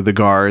you the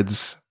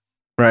guards,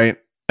 right?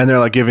 And they're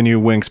like giving you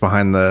winks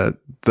behind the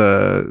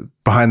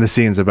behind the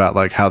scenes about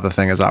like how the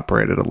thing is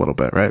operated a little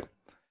bit, right?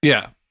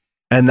 Yeah.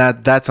 And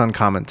that's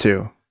uncommon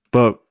too.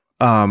 But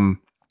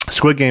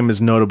Squid Game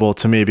is notable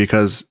to me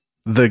because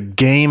the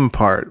game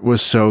part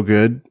was so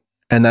good.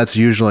 And that's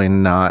usually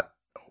not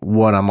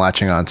what I'm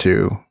latching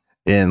onto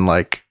in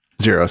like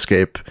Zero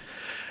Escape.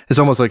 It's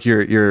almost like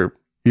you're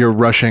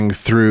rushing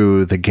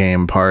through the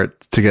game part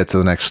to get to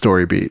the next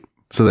story beat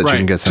so that you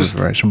can get some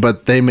information.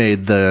 But they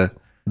made the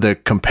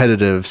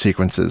competitive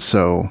sequences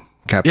so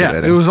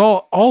captivating. Yeah, it was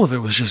all of it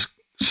was just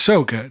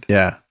so good.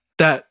 Yeah.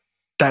 That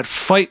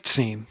fight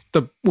scene,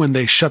 when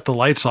they shut the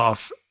lights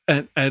off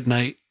at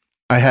night.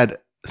 I had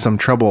some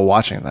trouble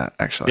watching that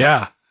actually.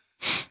 Yeah.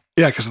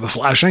 Yeah, because of the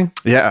flashing.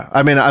 Yeah,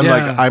 I mean,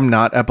 I'm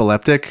not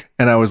epileptic,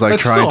 and I was like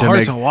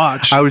trying to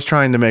watch. I was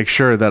trying to make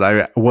sure that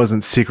I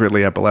wasn't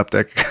secretly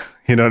epileptic.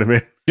 You know what I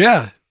mean?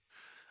 Yeah,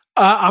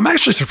 I'm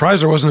actually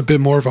surprised there wasn't a bit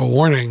more of a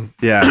warning.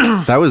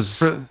 Yeah, that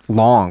was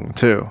long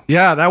too.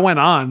 Yeah, that went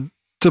on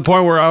to the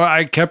point where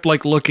I kept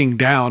like looking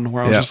down,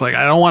 where I was just like,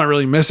 I don't want to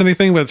really miss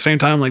anything, but at the same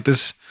time, like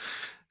this,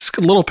 it's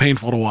a little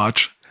painful to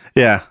watch.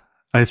 Yeah,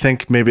 I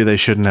think maybe they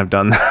shouldn't have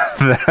done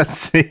that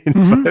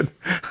scene, but.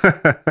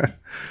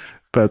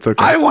 But it's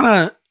okay. I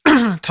want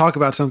to talk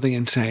about something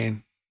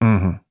insane.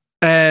 Mm-hmm.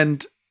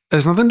 And it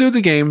has nothing to do with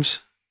the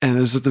games.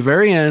 And it's at the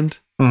very end.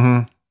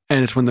 Mm-hmm.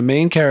 And it's when the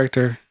main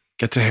character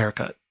gets a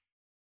haircut.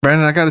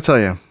 Brandon, I got to tell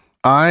you,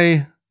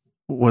 I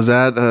was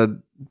at a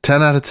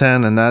 10 out of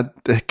 10, and that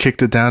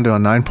kicked it down to a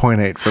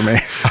 9.8 for me.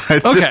 I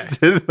just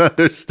didn't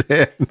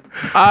understand.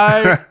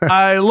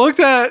 I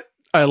looked at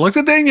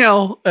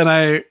Danielle, and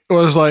I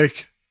was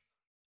like,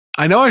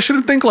 I know I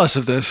shouldn't think less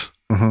of this.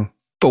 Mm-hmm.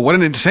 But what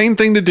an insane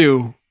thing to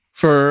do.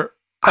 For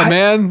a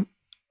man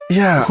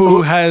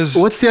who has...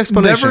 What's the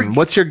explanation?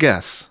 What's your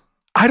guess?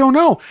 I don't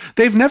know.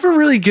 They've never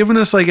really given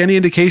us like any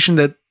indication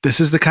that this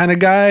is the kind of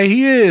guy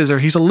he is, or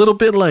he's a little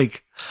bit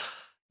like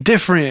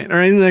different or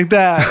anything like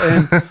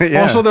that. And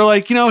also they're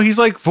like, he's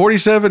like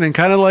 47 and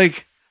kind of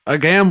like a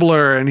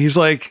gambler. And he's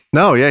like...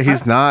 No, yeah,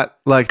 he's not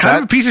like kind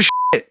of a piece of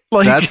shit.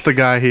 Like, that's the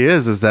guy he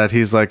is that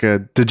he's like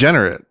a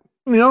degenerate.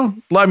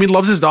 I mean,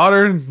 loves his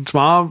daughter and his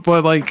mom,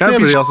 but like, but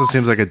he also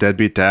seems like a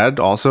deadbeat dad.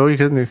 Also, he's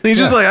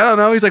just like, I don't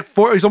know. He's like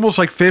he's almost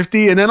like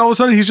 50, and then all of a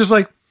sudden he's just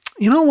like,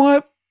 you know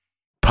what,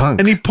 punk.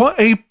 And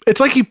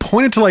it's like he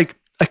pointed to like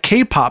a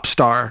K-pop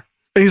star,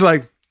 and he's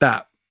like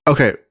that.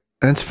 Okay,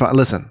 that's fine.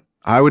 Listen,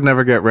 I would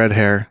never get red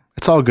hair.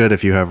 It's all good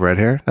if you have red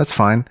hair. That's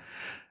fine.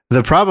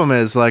 The problem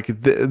is like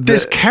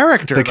this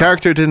character. The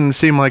character didn't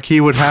seem like he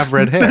would have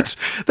red hair.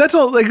 that's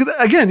all. Like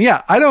again,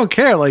 yeah, I don't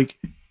care. Like.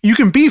 You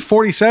can be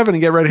 47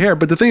 and get red hair,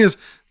 but the thing is,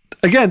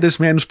 again, this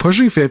man was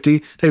pushing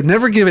 50. They've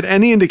never given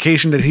any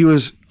indication that he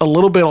was a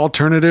little bit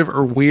alternative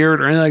or weird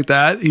or anything like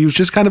that. He was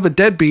just kind of a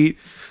deadbeat,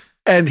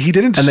 and he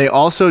didn't. And they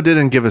also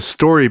didn't give a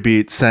story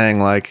beat saying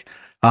like,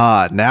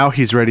 now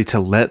he's ready to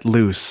let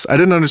loose. I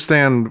didn't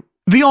understand.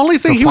 The only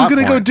thing he was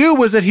going to go do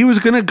was that he was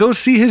going to go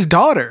see his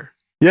daughter.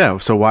 Yeah,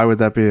 so why would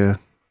that be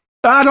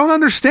I don't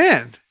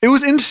understand. It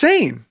was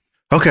insane.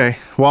 Okay,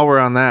 while we're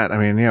on that, I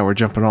mean, we're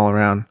jumping all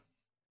around.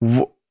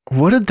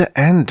 What did the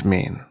end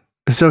mean?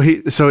 So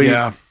he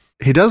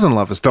he doesn't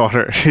love his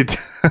daughter.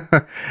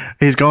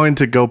 He's going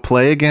to go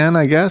play again,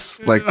 I guess.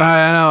 Like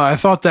I know. I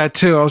thought that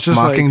too. I was just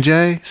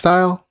Mockingjay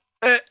style.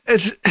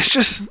 It's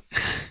just,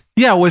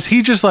 yeah. Was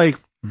he just like,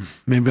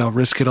 maybe I'll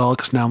risk it all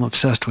because now I'm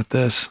obsessed with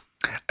this?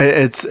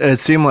 It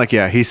seemed like,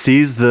 yeah, he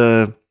sees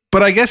the.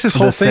 But I guess his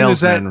whole thing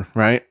is that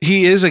right.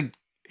 He's a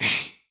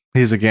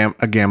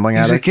gambling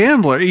addict. He's a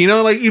gambler. You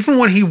know, like even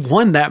when he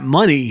won that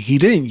money, he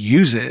didn't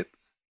use it.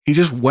 He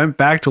just went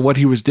back to what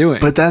he was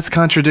doing. But that's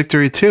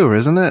contradictory too,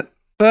 isn't it?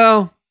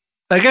 Well,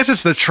 I guess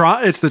it's the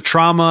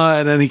trauma,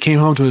 and then he came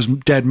home to his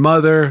dead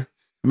mother.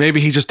 Maybe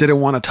he just didn't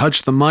want to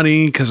touch the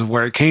money because of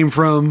where it came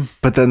from.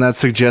 But then that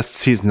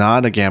suggests he's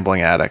not a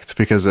gambling addict,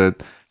 because an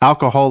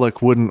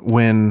alcoholic wouldn't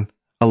win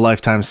a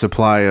lifetime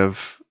supply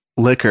of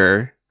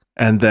liquor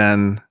and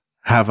then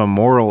have a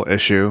moral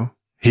issue.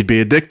 He'd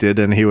be addicted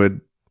and he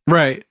would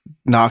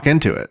knock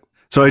into it.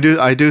 So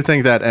I do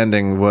think that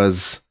ending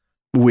was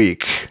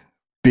weak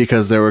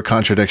because there were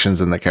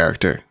contradictions in the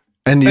character.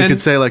 And you could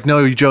say like,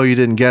 no, Joe, you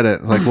didn't get it.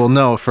 It's like, well,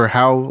 no, for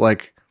how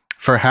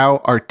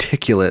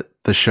articulate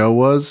the show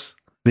was,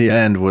 the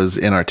end was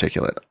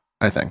inarticulate,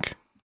 I think.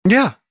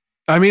 Yeah.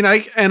 I mean,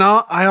 I'm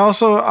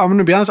going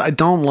to be honest, I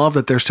don't love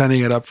that they're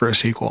setting it up for a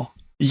sequel.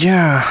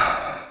 Yeah.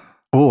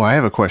 Oh, I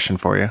have a question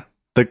for you.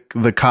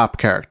 The cop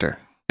character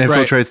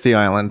infiltrates the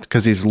island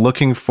because he's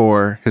looking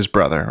for his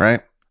brother,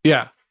 right?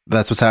 Yeah.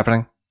 That's what's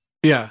happening?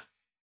 Yeah.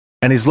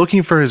 And he's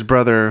looking for his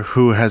brother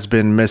who has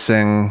been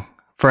missing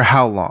for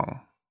how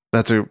long?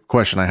 That's a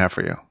question I have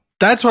for you.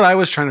 That's what I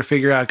was trying to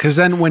figure out. Because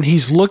then when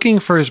he's looking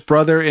for his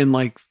brother in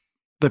like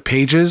the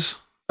pages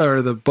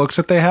or the books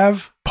that they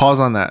have. Pause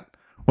on that.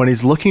 When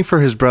he's looking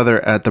for his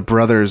brother at the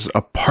brother's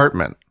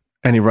apartment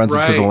and he runs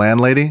into the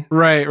landlady.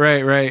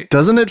 Right.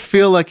 Doesn't it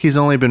feel like he's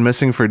only been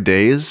missing for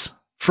days?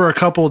 For a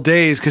couple of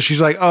days, because she's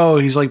like, oh,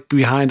 he's like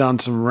behind on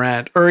some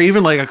rent, or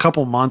even like a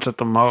couple months at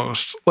the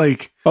most.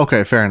 Like,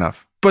 okay, fair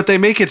enough. But they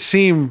make it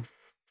seem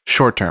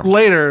short term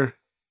later.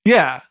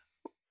 Yeah,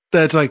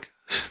 that's like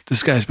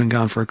this guy's been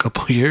gone for a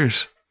couple of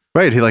years.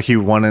 Right, he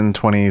won in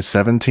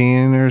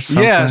 2017 or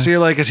something. Yeah, so you're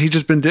like, has he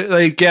just been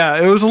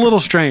yeah? It was a little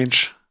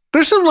strange.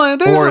 There's some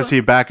is he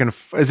back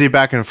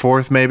and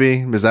forth? Maybe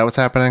is that what's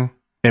happening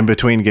in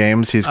between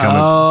games? He's coming.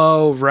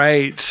 Oh,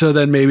 right. So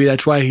then maybe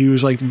that's why he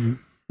was like.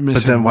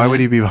 But then why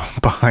would he be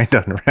behind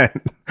on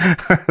rent?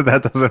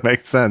 That doesn't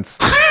make sense.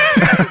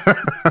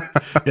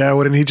 Yeah,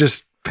 wouldn't he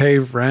just pay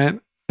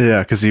rent?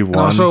 Yeah, because he won.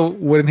 And also,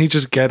 wouldn't he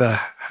just get a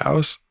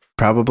house?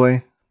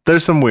 Probably.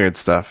 There's some weird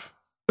stuff.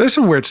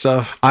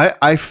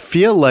 I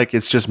feel like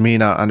it's just me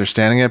not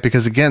understanding it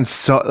because, again,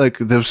 so like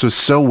this was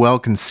so well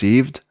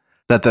conceived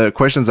that the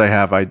questions I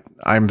have,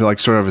 I'm like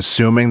sort of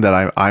assuming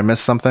that I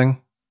missed something.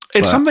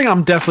 It's something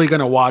I'm definitely going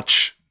to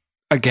watch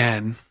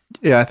again.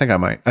 Yeah, I think I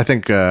might. I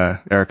think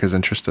Erica's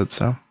interested,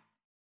 so.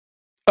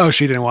 Oh,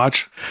 she didn't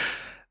watch?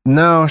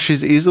 No,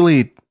 she's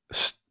easily,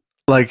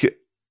 like,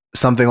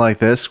 something like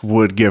this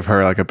would give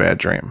her, like, a bad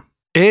dream.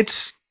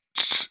 It's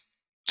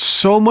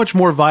so much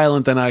more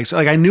violent than I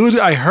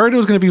heard it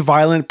was going to be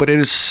violent, but it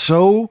is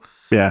so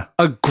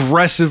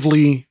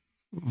aggressively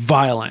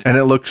violent. And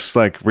it looks,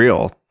 like,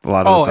 real a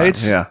lot of the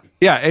time.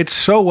 Yeah, it's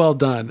so well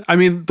done. I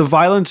mean, the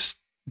violence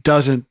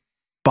doesn't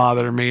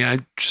bother me.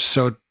 I'm just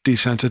so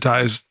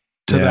desensitized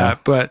to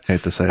that, but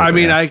hate to say it, I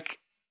mean, I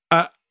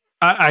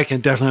can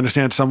definitely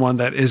understand someone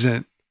that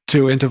isn't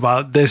too into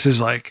violence. This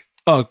is like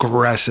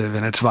aggressive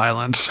in its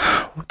violence.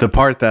 The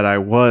part that I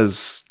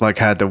was like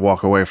had to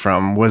walk away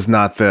from was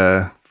not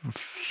the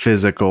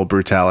physical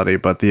brutality,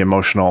 but the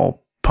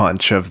emotional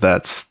punch of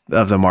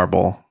the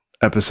marble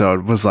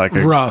episode was like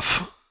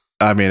rough.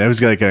 I mean, it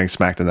was like getting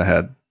smacked in the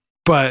head.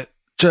 But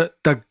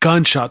the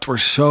gunshots were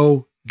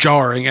so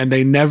jarring, and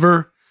they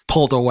never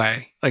pulled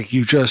away. Like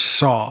you just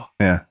saw.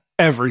 Yeah.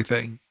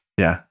 Everything.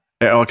 Yeah.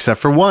 Oh, except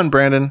for one,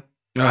 Brandon.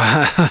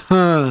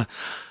 And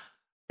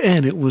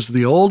it was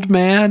the old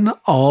man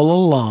all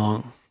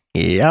along.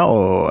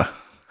 Yo.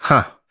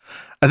 Huh.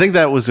 I think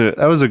that was good.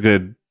 That was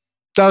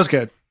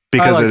good.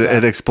 Because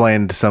it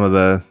explained some of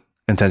the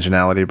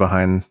intentionality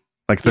behind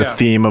like the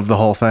theme of the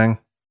whole thing.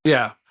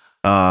 Yeah.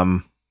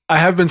 I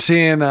have been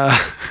seeing a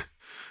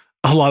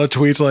lot of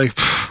tweets like,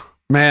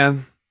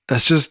 man,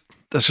 that's just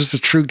a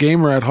true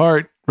gamer at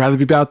heart. Rather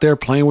be out there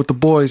playing with the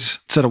boys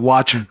instead of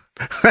watching.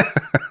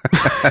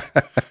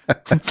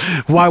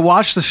 Why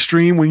watch the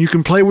stream when you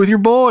can play with your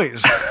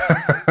boys?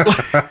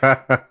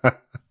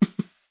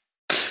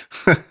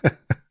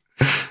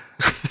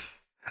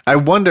 I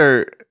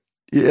wonder,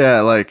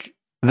 like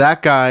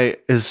that guy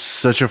is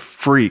such a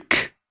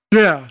freak.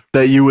 Yeah.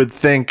 That you would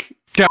think.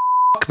 Yeah,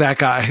 fuck that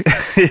guy.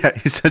 Yeah,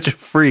 he's such a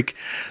freak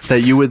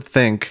that you would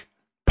think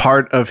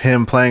part of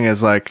him playing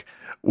is like,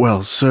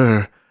 well,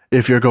 sir,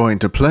 if you're going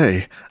to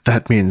play,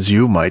 that means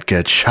you might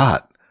get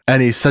shot.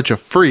 And he's such a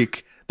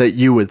freak that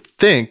you would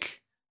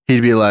think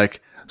he'd be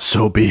like,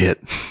 so be it.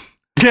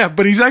 Yeah,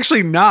 but he's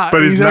actually not.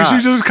 But he's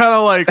actually just kind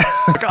of like,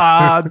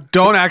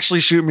 don't actually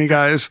shoot me,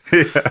 guys.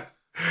 Yeah.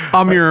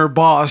 I'm your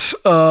boss.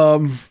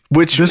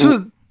 Which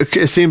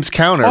it seems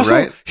counter, also,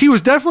 right? He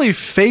was definitely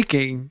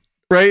faking,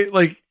 right?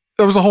 Like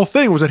was the whole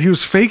thing, was that he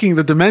was faking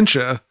the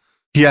dementia.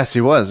 Yes,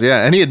 he was.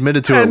 Yeah. And he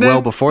admitted to it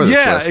well before the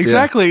twist.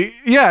 Exactly.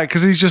 Yeah.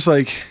 Cause he's just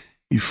like,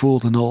 you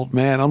fooled an old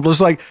man. I'm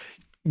just like,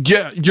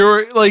 yeah,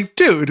 you're like,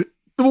 dude,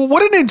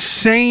 what an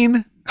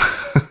insane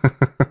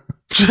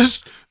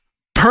just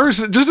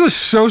person, just a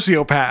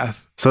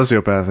sociopath.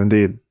 Sociopath,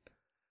 indeed.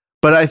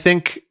 But I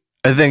think,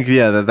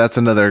 that's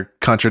another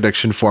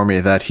contradiction for me,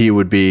 that he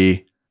would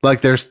be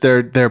like,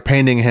 they're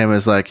painting him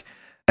as like,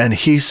 and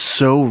he's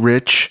so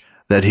rich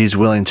that he's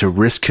willing to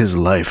risk his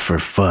life for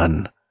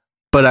fun,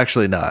 but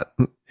actually not,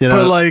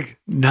 But like,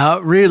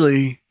 not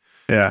really.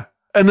 Yeah.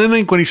 And then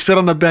like when he stood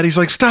on the bed, he's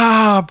like,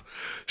 stop.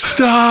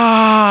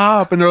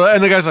 And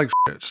the guy's like,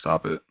 shit,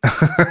 stop it.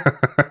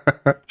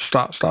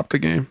 Stop the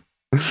game.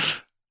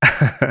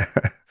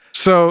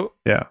 So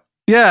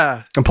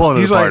yeah. I'm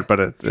pulling it apart, like,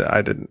 but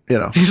I didn't,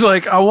 He's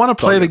like, I want to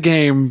play the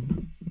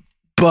game,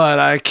 but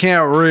I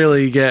can't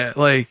really get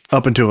like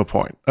up until a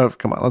point. Oh,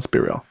 come on, let's be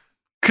real.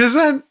 Because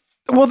then,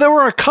 well, there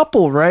were a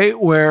couple, right,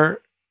 where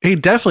he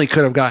definitely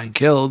could have gotten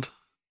killed,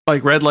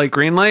 like red light,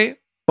 green light.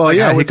 Well, like,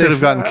 yeah, he could have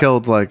gotten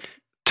killed, like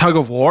tug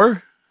of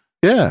war.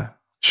 Yeah,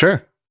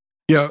 sure.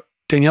 Yeah,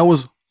 Danielle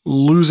was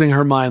losing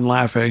her mind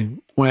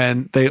laughing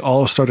when they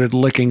all started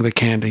licking the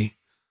candy.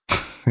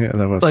 Yeah,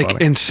 that was like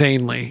funny.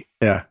 Insanely.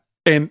 Yeah.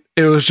 And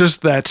it was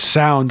just that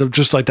sound of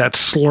just like that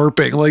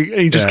slurping. Like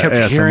he just kept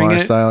ASMR hearing it.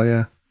 style,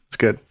 yeah. It's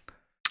good.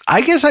 I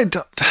guess I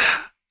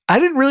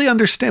didn't really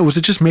understand. Was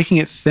it just making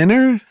it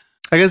thinner?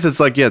 I guess it's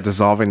like,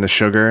 dissolving the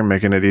sugar and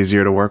making it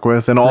easier to work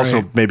with, and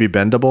also maybe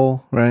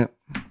bendable, right?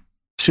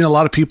 Seen a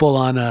lot of people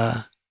on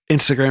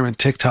Instagram and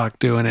TikTok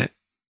doing it.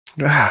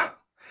 I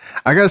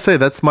gotta say,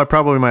 that's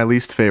probably my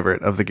least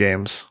favorite of the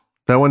games.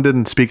 That one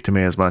didn't speak to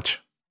me as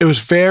much. It was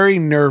very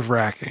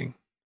nerve-wracking.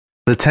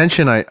 The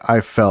tension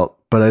I felt,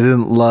 but I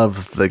didn't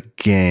love the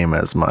game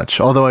as much.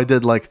 Although I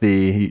did like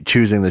the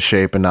choosing the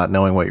shape and not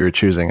knowing what you were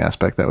choosing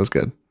aspect. That was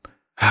good.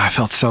 I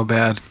felt so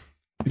bad.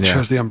 You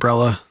chose the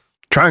umbrella.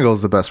 Triangle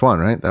is the best one,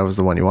 right? That was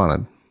the one you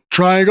wanted.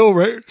 Triangle,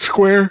 right?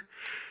 Square.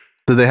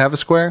 Did they have a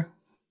square?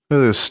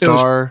 There's a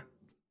star,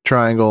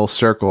 triangle,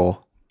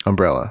 circle,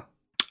 umbrella.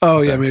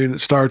 Oh, yeah, maybe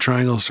star,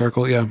 triangle,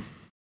 circle, yeah.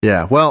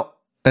 Yeah, well,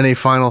 any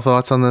final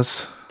thoughts on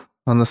this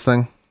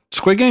thing?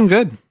 Squid Game,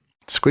 good.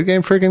 Squid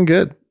Game, freaking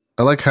good.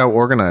 I like how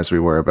organized we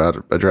were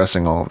about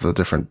addressing all of the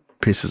different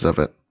pieces of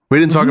it. We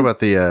didn't talk about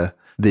the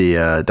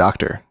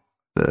doctor,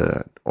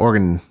 the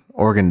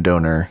organ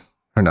donor,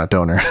 or not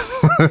donor,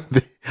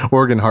 the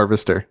organ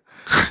harvester.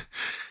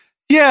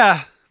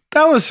 Yeah,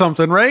 that was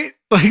something, right?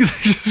 Like,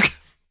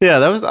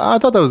 yeah, I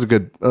thought that was a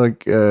good.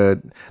 Like,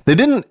 they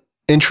didn't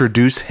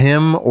introduce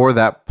him or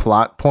that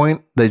plot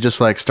point. They just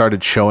like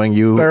started showing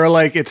you. They're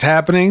like, it's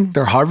happening.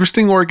 They're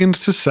harvesting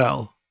organs to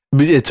sell.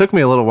 It took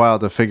me a little while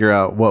to figure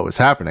out what was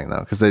happening,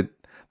 though, because they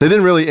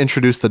didn't really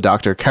introduce the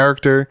doctor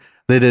character.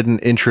 They didn't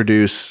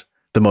introduce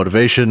the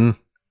motivation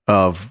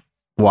of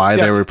why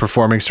they were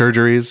performing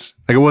surgeries.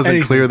 Like, it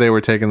wasn't clear they were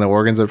taking the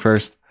organs at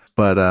first.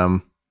 But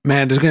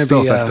man, there's gonna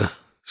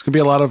be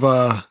a lot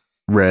of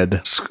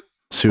red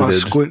suited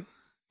squid.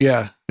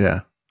 Yeah,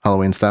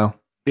 Halloween style.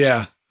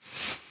 Yeah,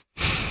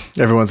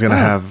 everyone's gonna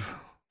have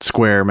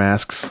square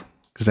masks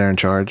because they're in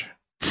charge.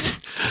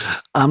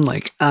 I'm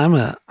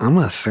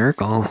a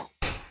circle.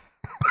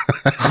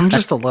 I'm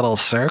just a little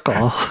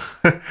circle.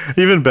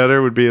 Even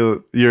better would be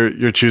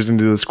you're choosing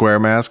to do the square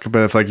mask,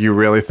 but if like you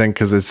really think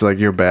because it's like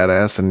you're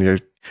badass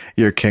and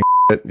you're king,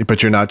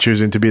 but you're not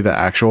choosing to be the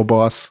actual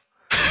boss.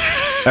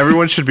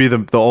 Everyone should be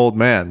the old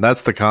man.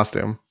 That's the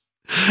costume.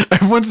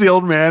 Everyone's the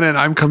old man, and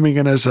I'm coming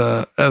in as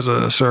a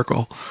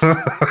circle.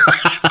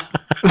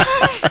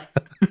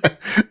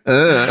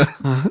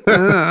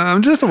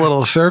 I'm just a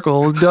little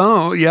circle.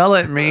 Don't yell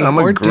at me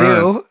or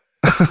do.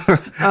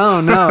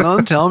 Oh no!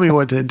 Don't tell me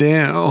what to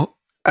do.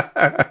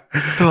 They're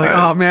like,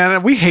 oh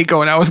man, we hate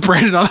going out with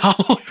Brandon on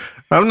Halloween.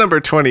 I'm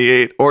number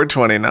 28 or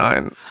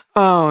 29.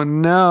 Oh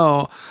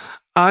no,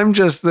 I'm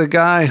just the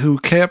guy who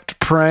kept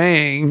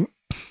praying.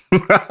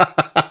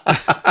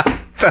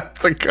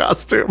 That's the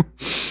costume.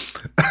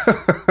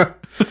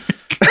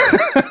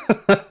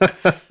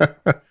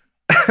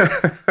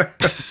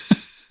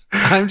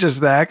 I'm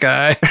just that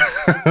guy.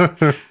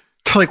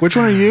 Like, which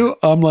one are you?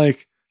 I'm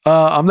like,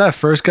 I'm that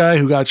first guy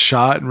who got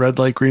shot in red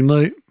light, green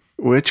light.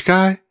 Which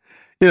guy?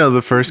 You know,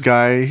 the first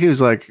guy, he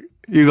was like,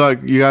 you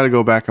got to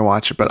go back and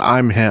watch it, but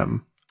I'm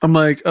him. I'm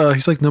like,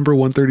 he's like number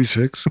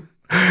 136.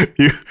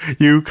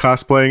 You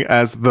cosplaying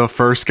as the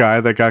first guy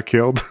that got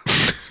killed.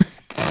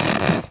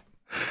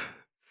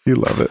 You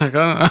love it. Like,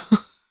 I don't know.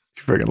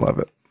 You freaking love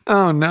it.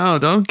 Oh no,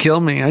 don't kill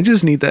me. I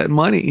just need that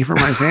money for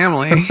my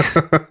family.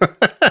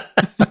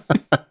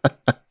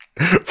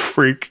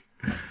 Freak.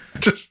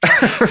 This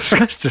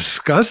guy's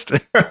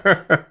disgusting.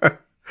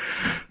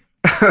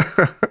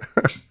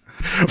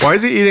 Why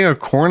is he eating a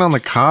corn on the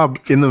cob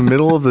in the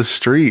middle of the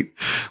street?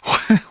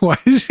 Why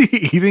is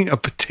he eating a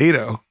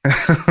potato?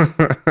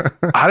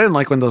 I didn't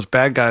like when those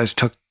bad guys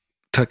took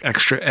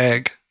extra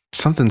egg.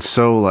 Something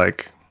so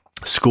like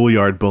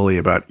schoolyard bully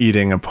about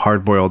eating a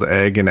hard-boiled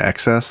egg in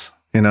excess,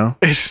 you know?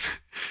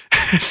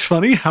 It's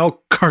funny how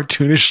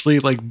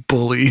cartoonishly like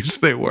bullies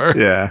they were.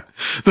 Yeah.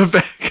 The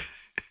fact,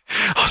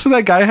 also,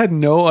 that guy had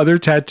no other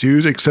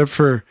tattoos except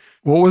for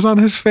what was on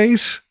his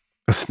face?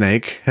 A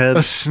snake head.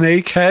 A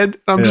snake head.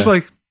 I'm just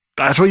like,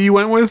 that's what you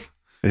went with?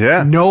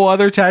 Yeah. No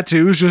other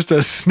tattoos, just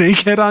a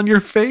snake head on your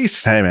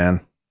face. Hey,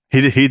 man.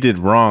 He did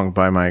wrong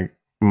by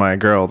my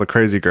girl, the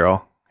crazy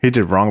girl. He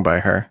did wrong by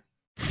her.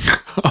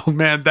 Oh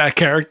man, that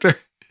character.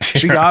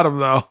 She got him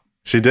though.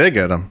 She did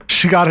get him.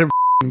 She got him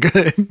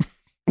good.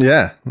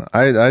 Yeah.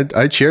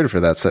 I cheered for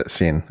that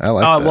scene. I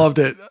liked I it. loved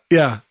it.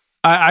 Yeah.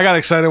 I got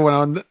excited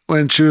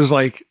when she was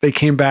like, they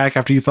came back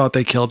after you thought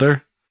they killed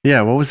her.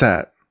 Yeah, what was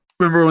that?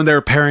 Remember when they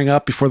were pairing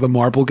up before the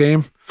marble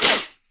game?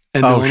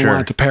 And no one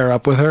wanted to pair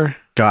up with her?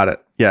 Got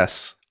it.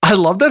 Yes. I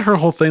love that her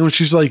whole thing when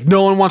she's like,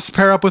 no one wants to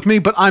pair up with me,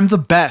 but I'm the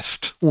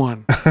best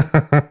one.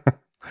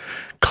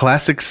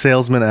 Classic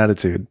salesman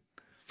attitude.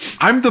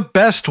 I'm the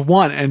best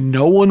one, and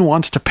no one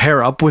wants to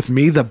pair up with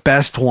me, the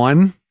best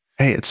one.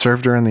 Hey, it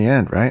served her in the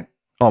end, right?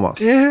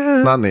 Almost.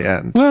 Yeah. Not in the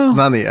end. Well,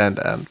 not in the end,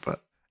 but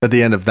at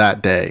the end of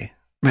that day.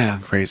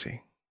 Man.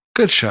 Crazy.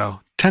 Good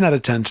show. 10 out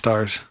of 10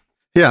 stars.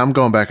 Yeah, I'm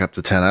going back up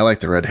to 10. I like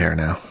the red hair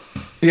now.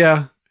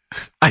 Yeah.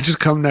 I just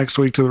come next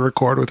week to the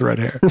record with red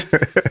hair.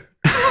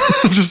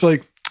 Just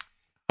like,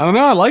 I don't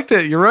know. I liked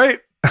it. You're right.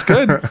 It's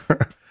good.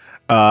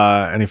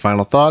 Any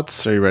final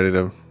thoughts? Are you ready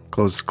to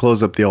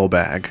close up the old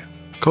bag?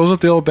 Close up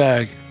the old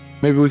bag.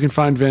 Maybe we can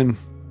find Vin.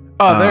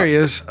 Oh, there he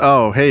is.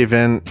 Oh, hey,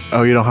 Vin.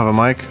 Oh, you don't have a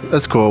mic?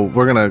 That's cool.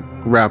 We're going to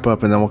wrap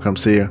up and then we'll come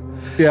see you.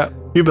 Yeah.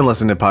 You've been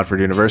listening to Podford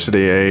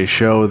University, a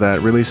show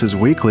that releases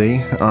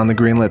weekly on the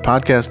Greenlit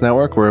Podcast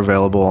Network. We're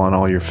available on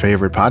all your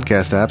favorite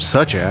podcast apps,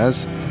 such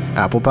as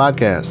Apple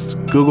Podcasts,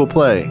 Google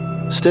Play,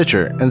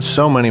 Stitcher, and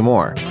so many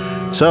more.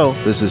 So,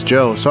 this is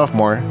Joe,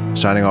 sophomore,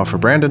 signing off for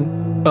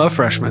Brandon. A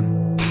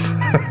freshman.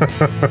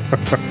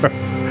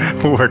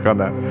 We'll work on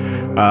that.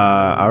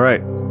 All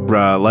right.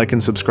 Like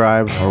and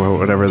subscribe, or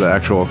whatever the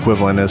actual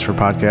equivalent is for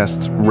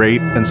podcasts.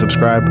 Rate and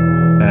subscribe,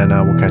 and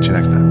we'll catch you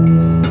next time.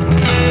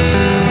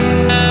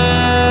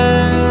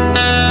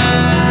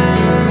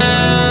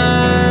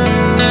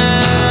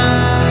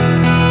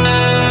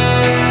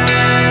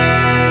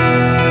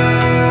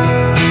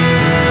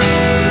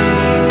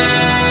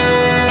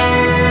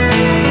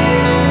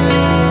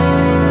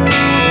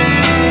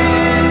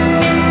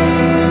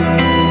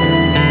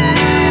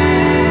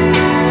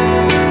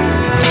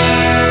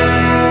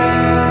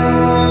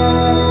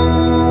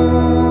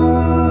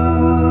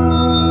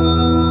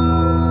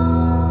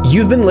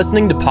 You've been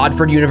listening to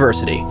Podford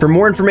University. For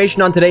more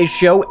information on today's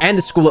show and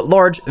the school at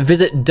large,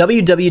 visit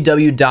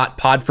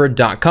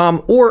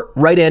www.podford.com or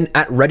write in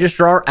at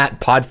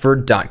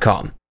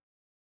registrar@podford.com.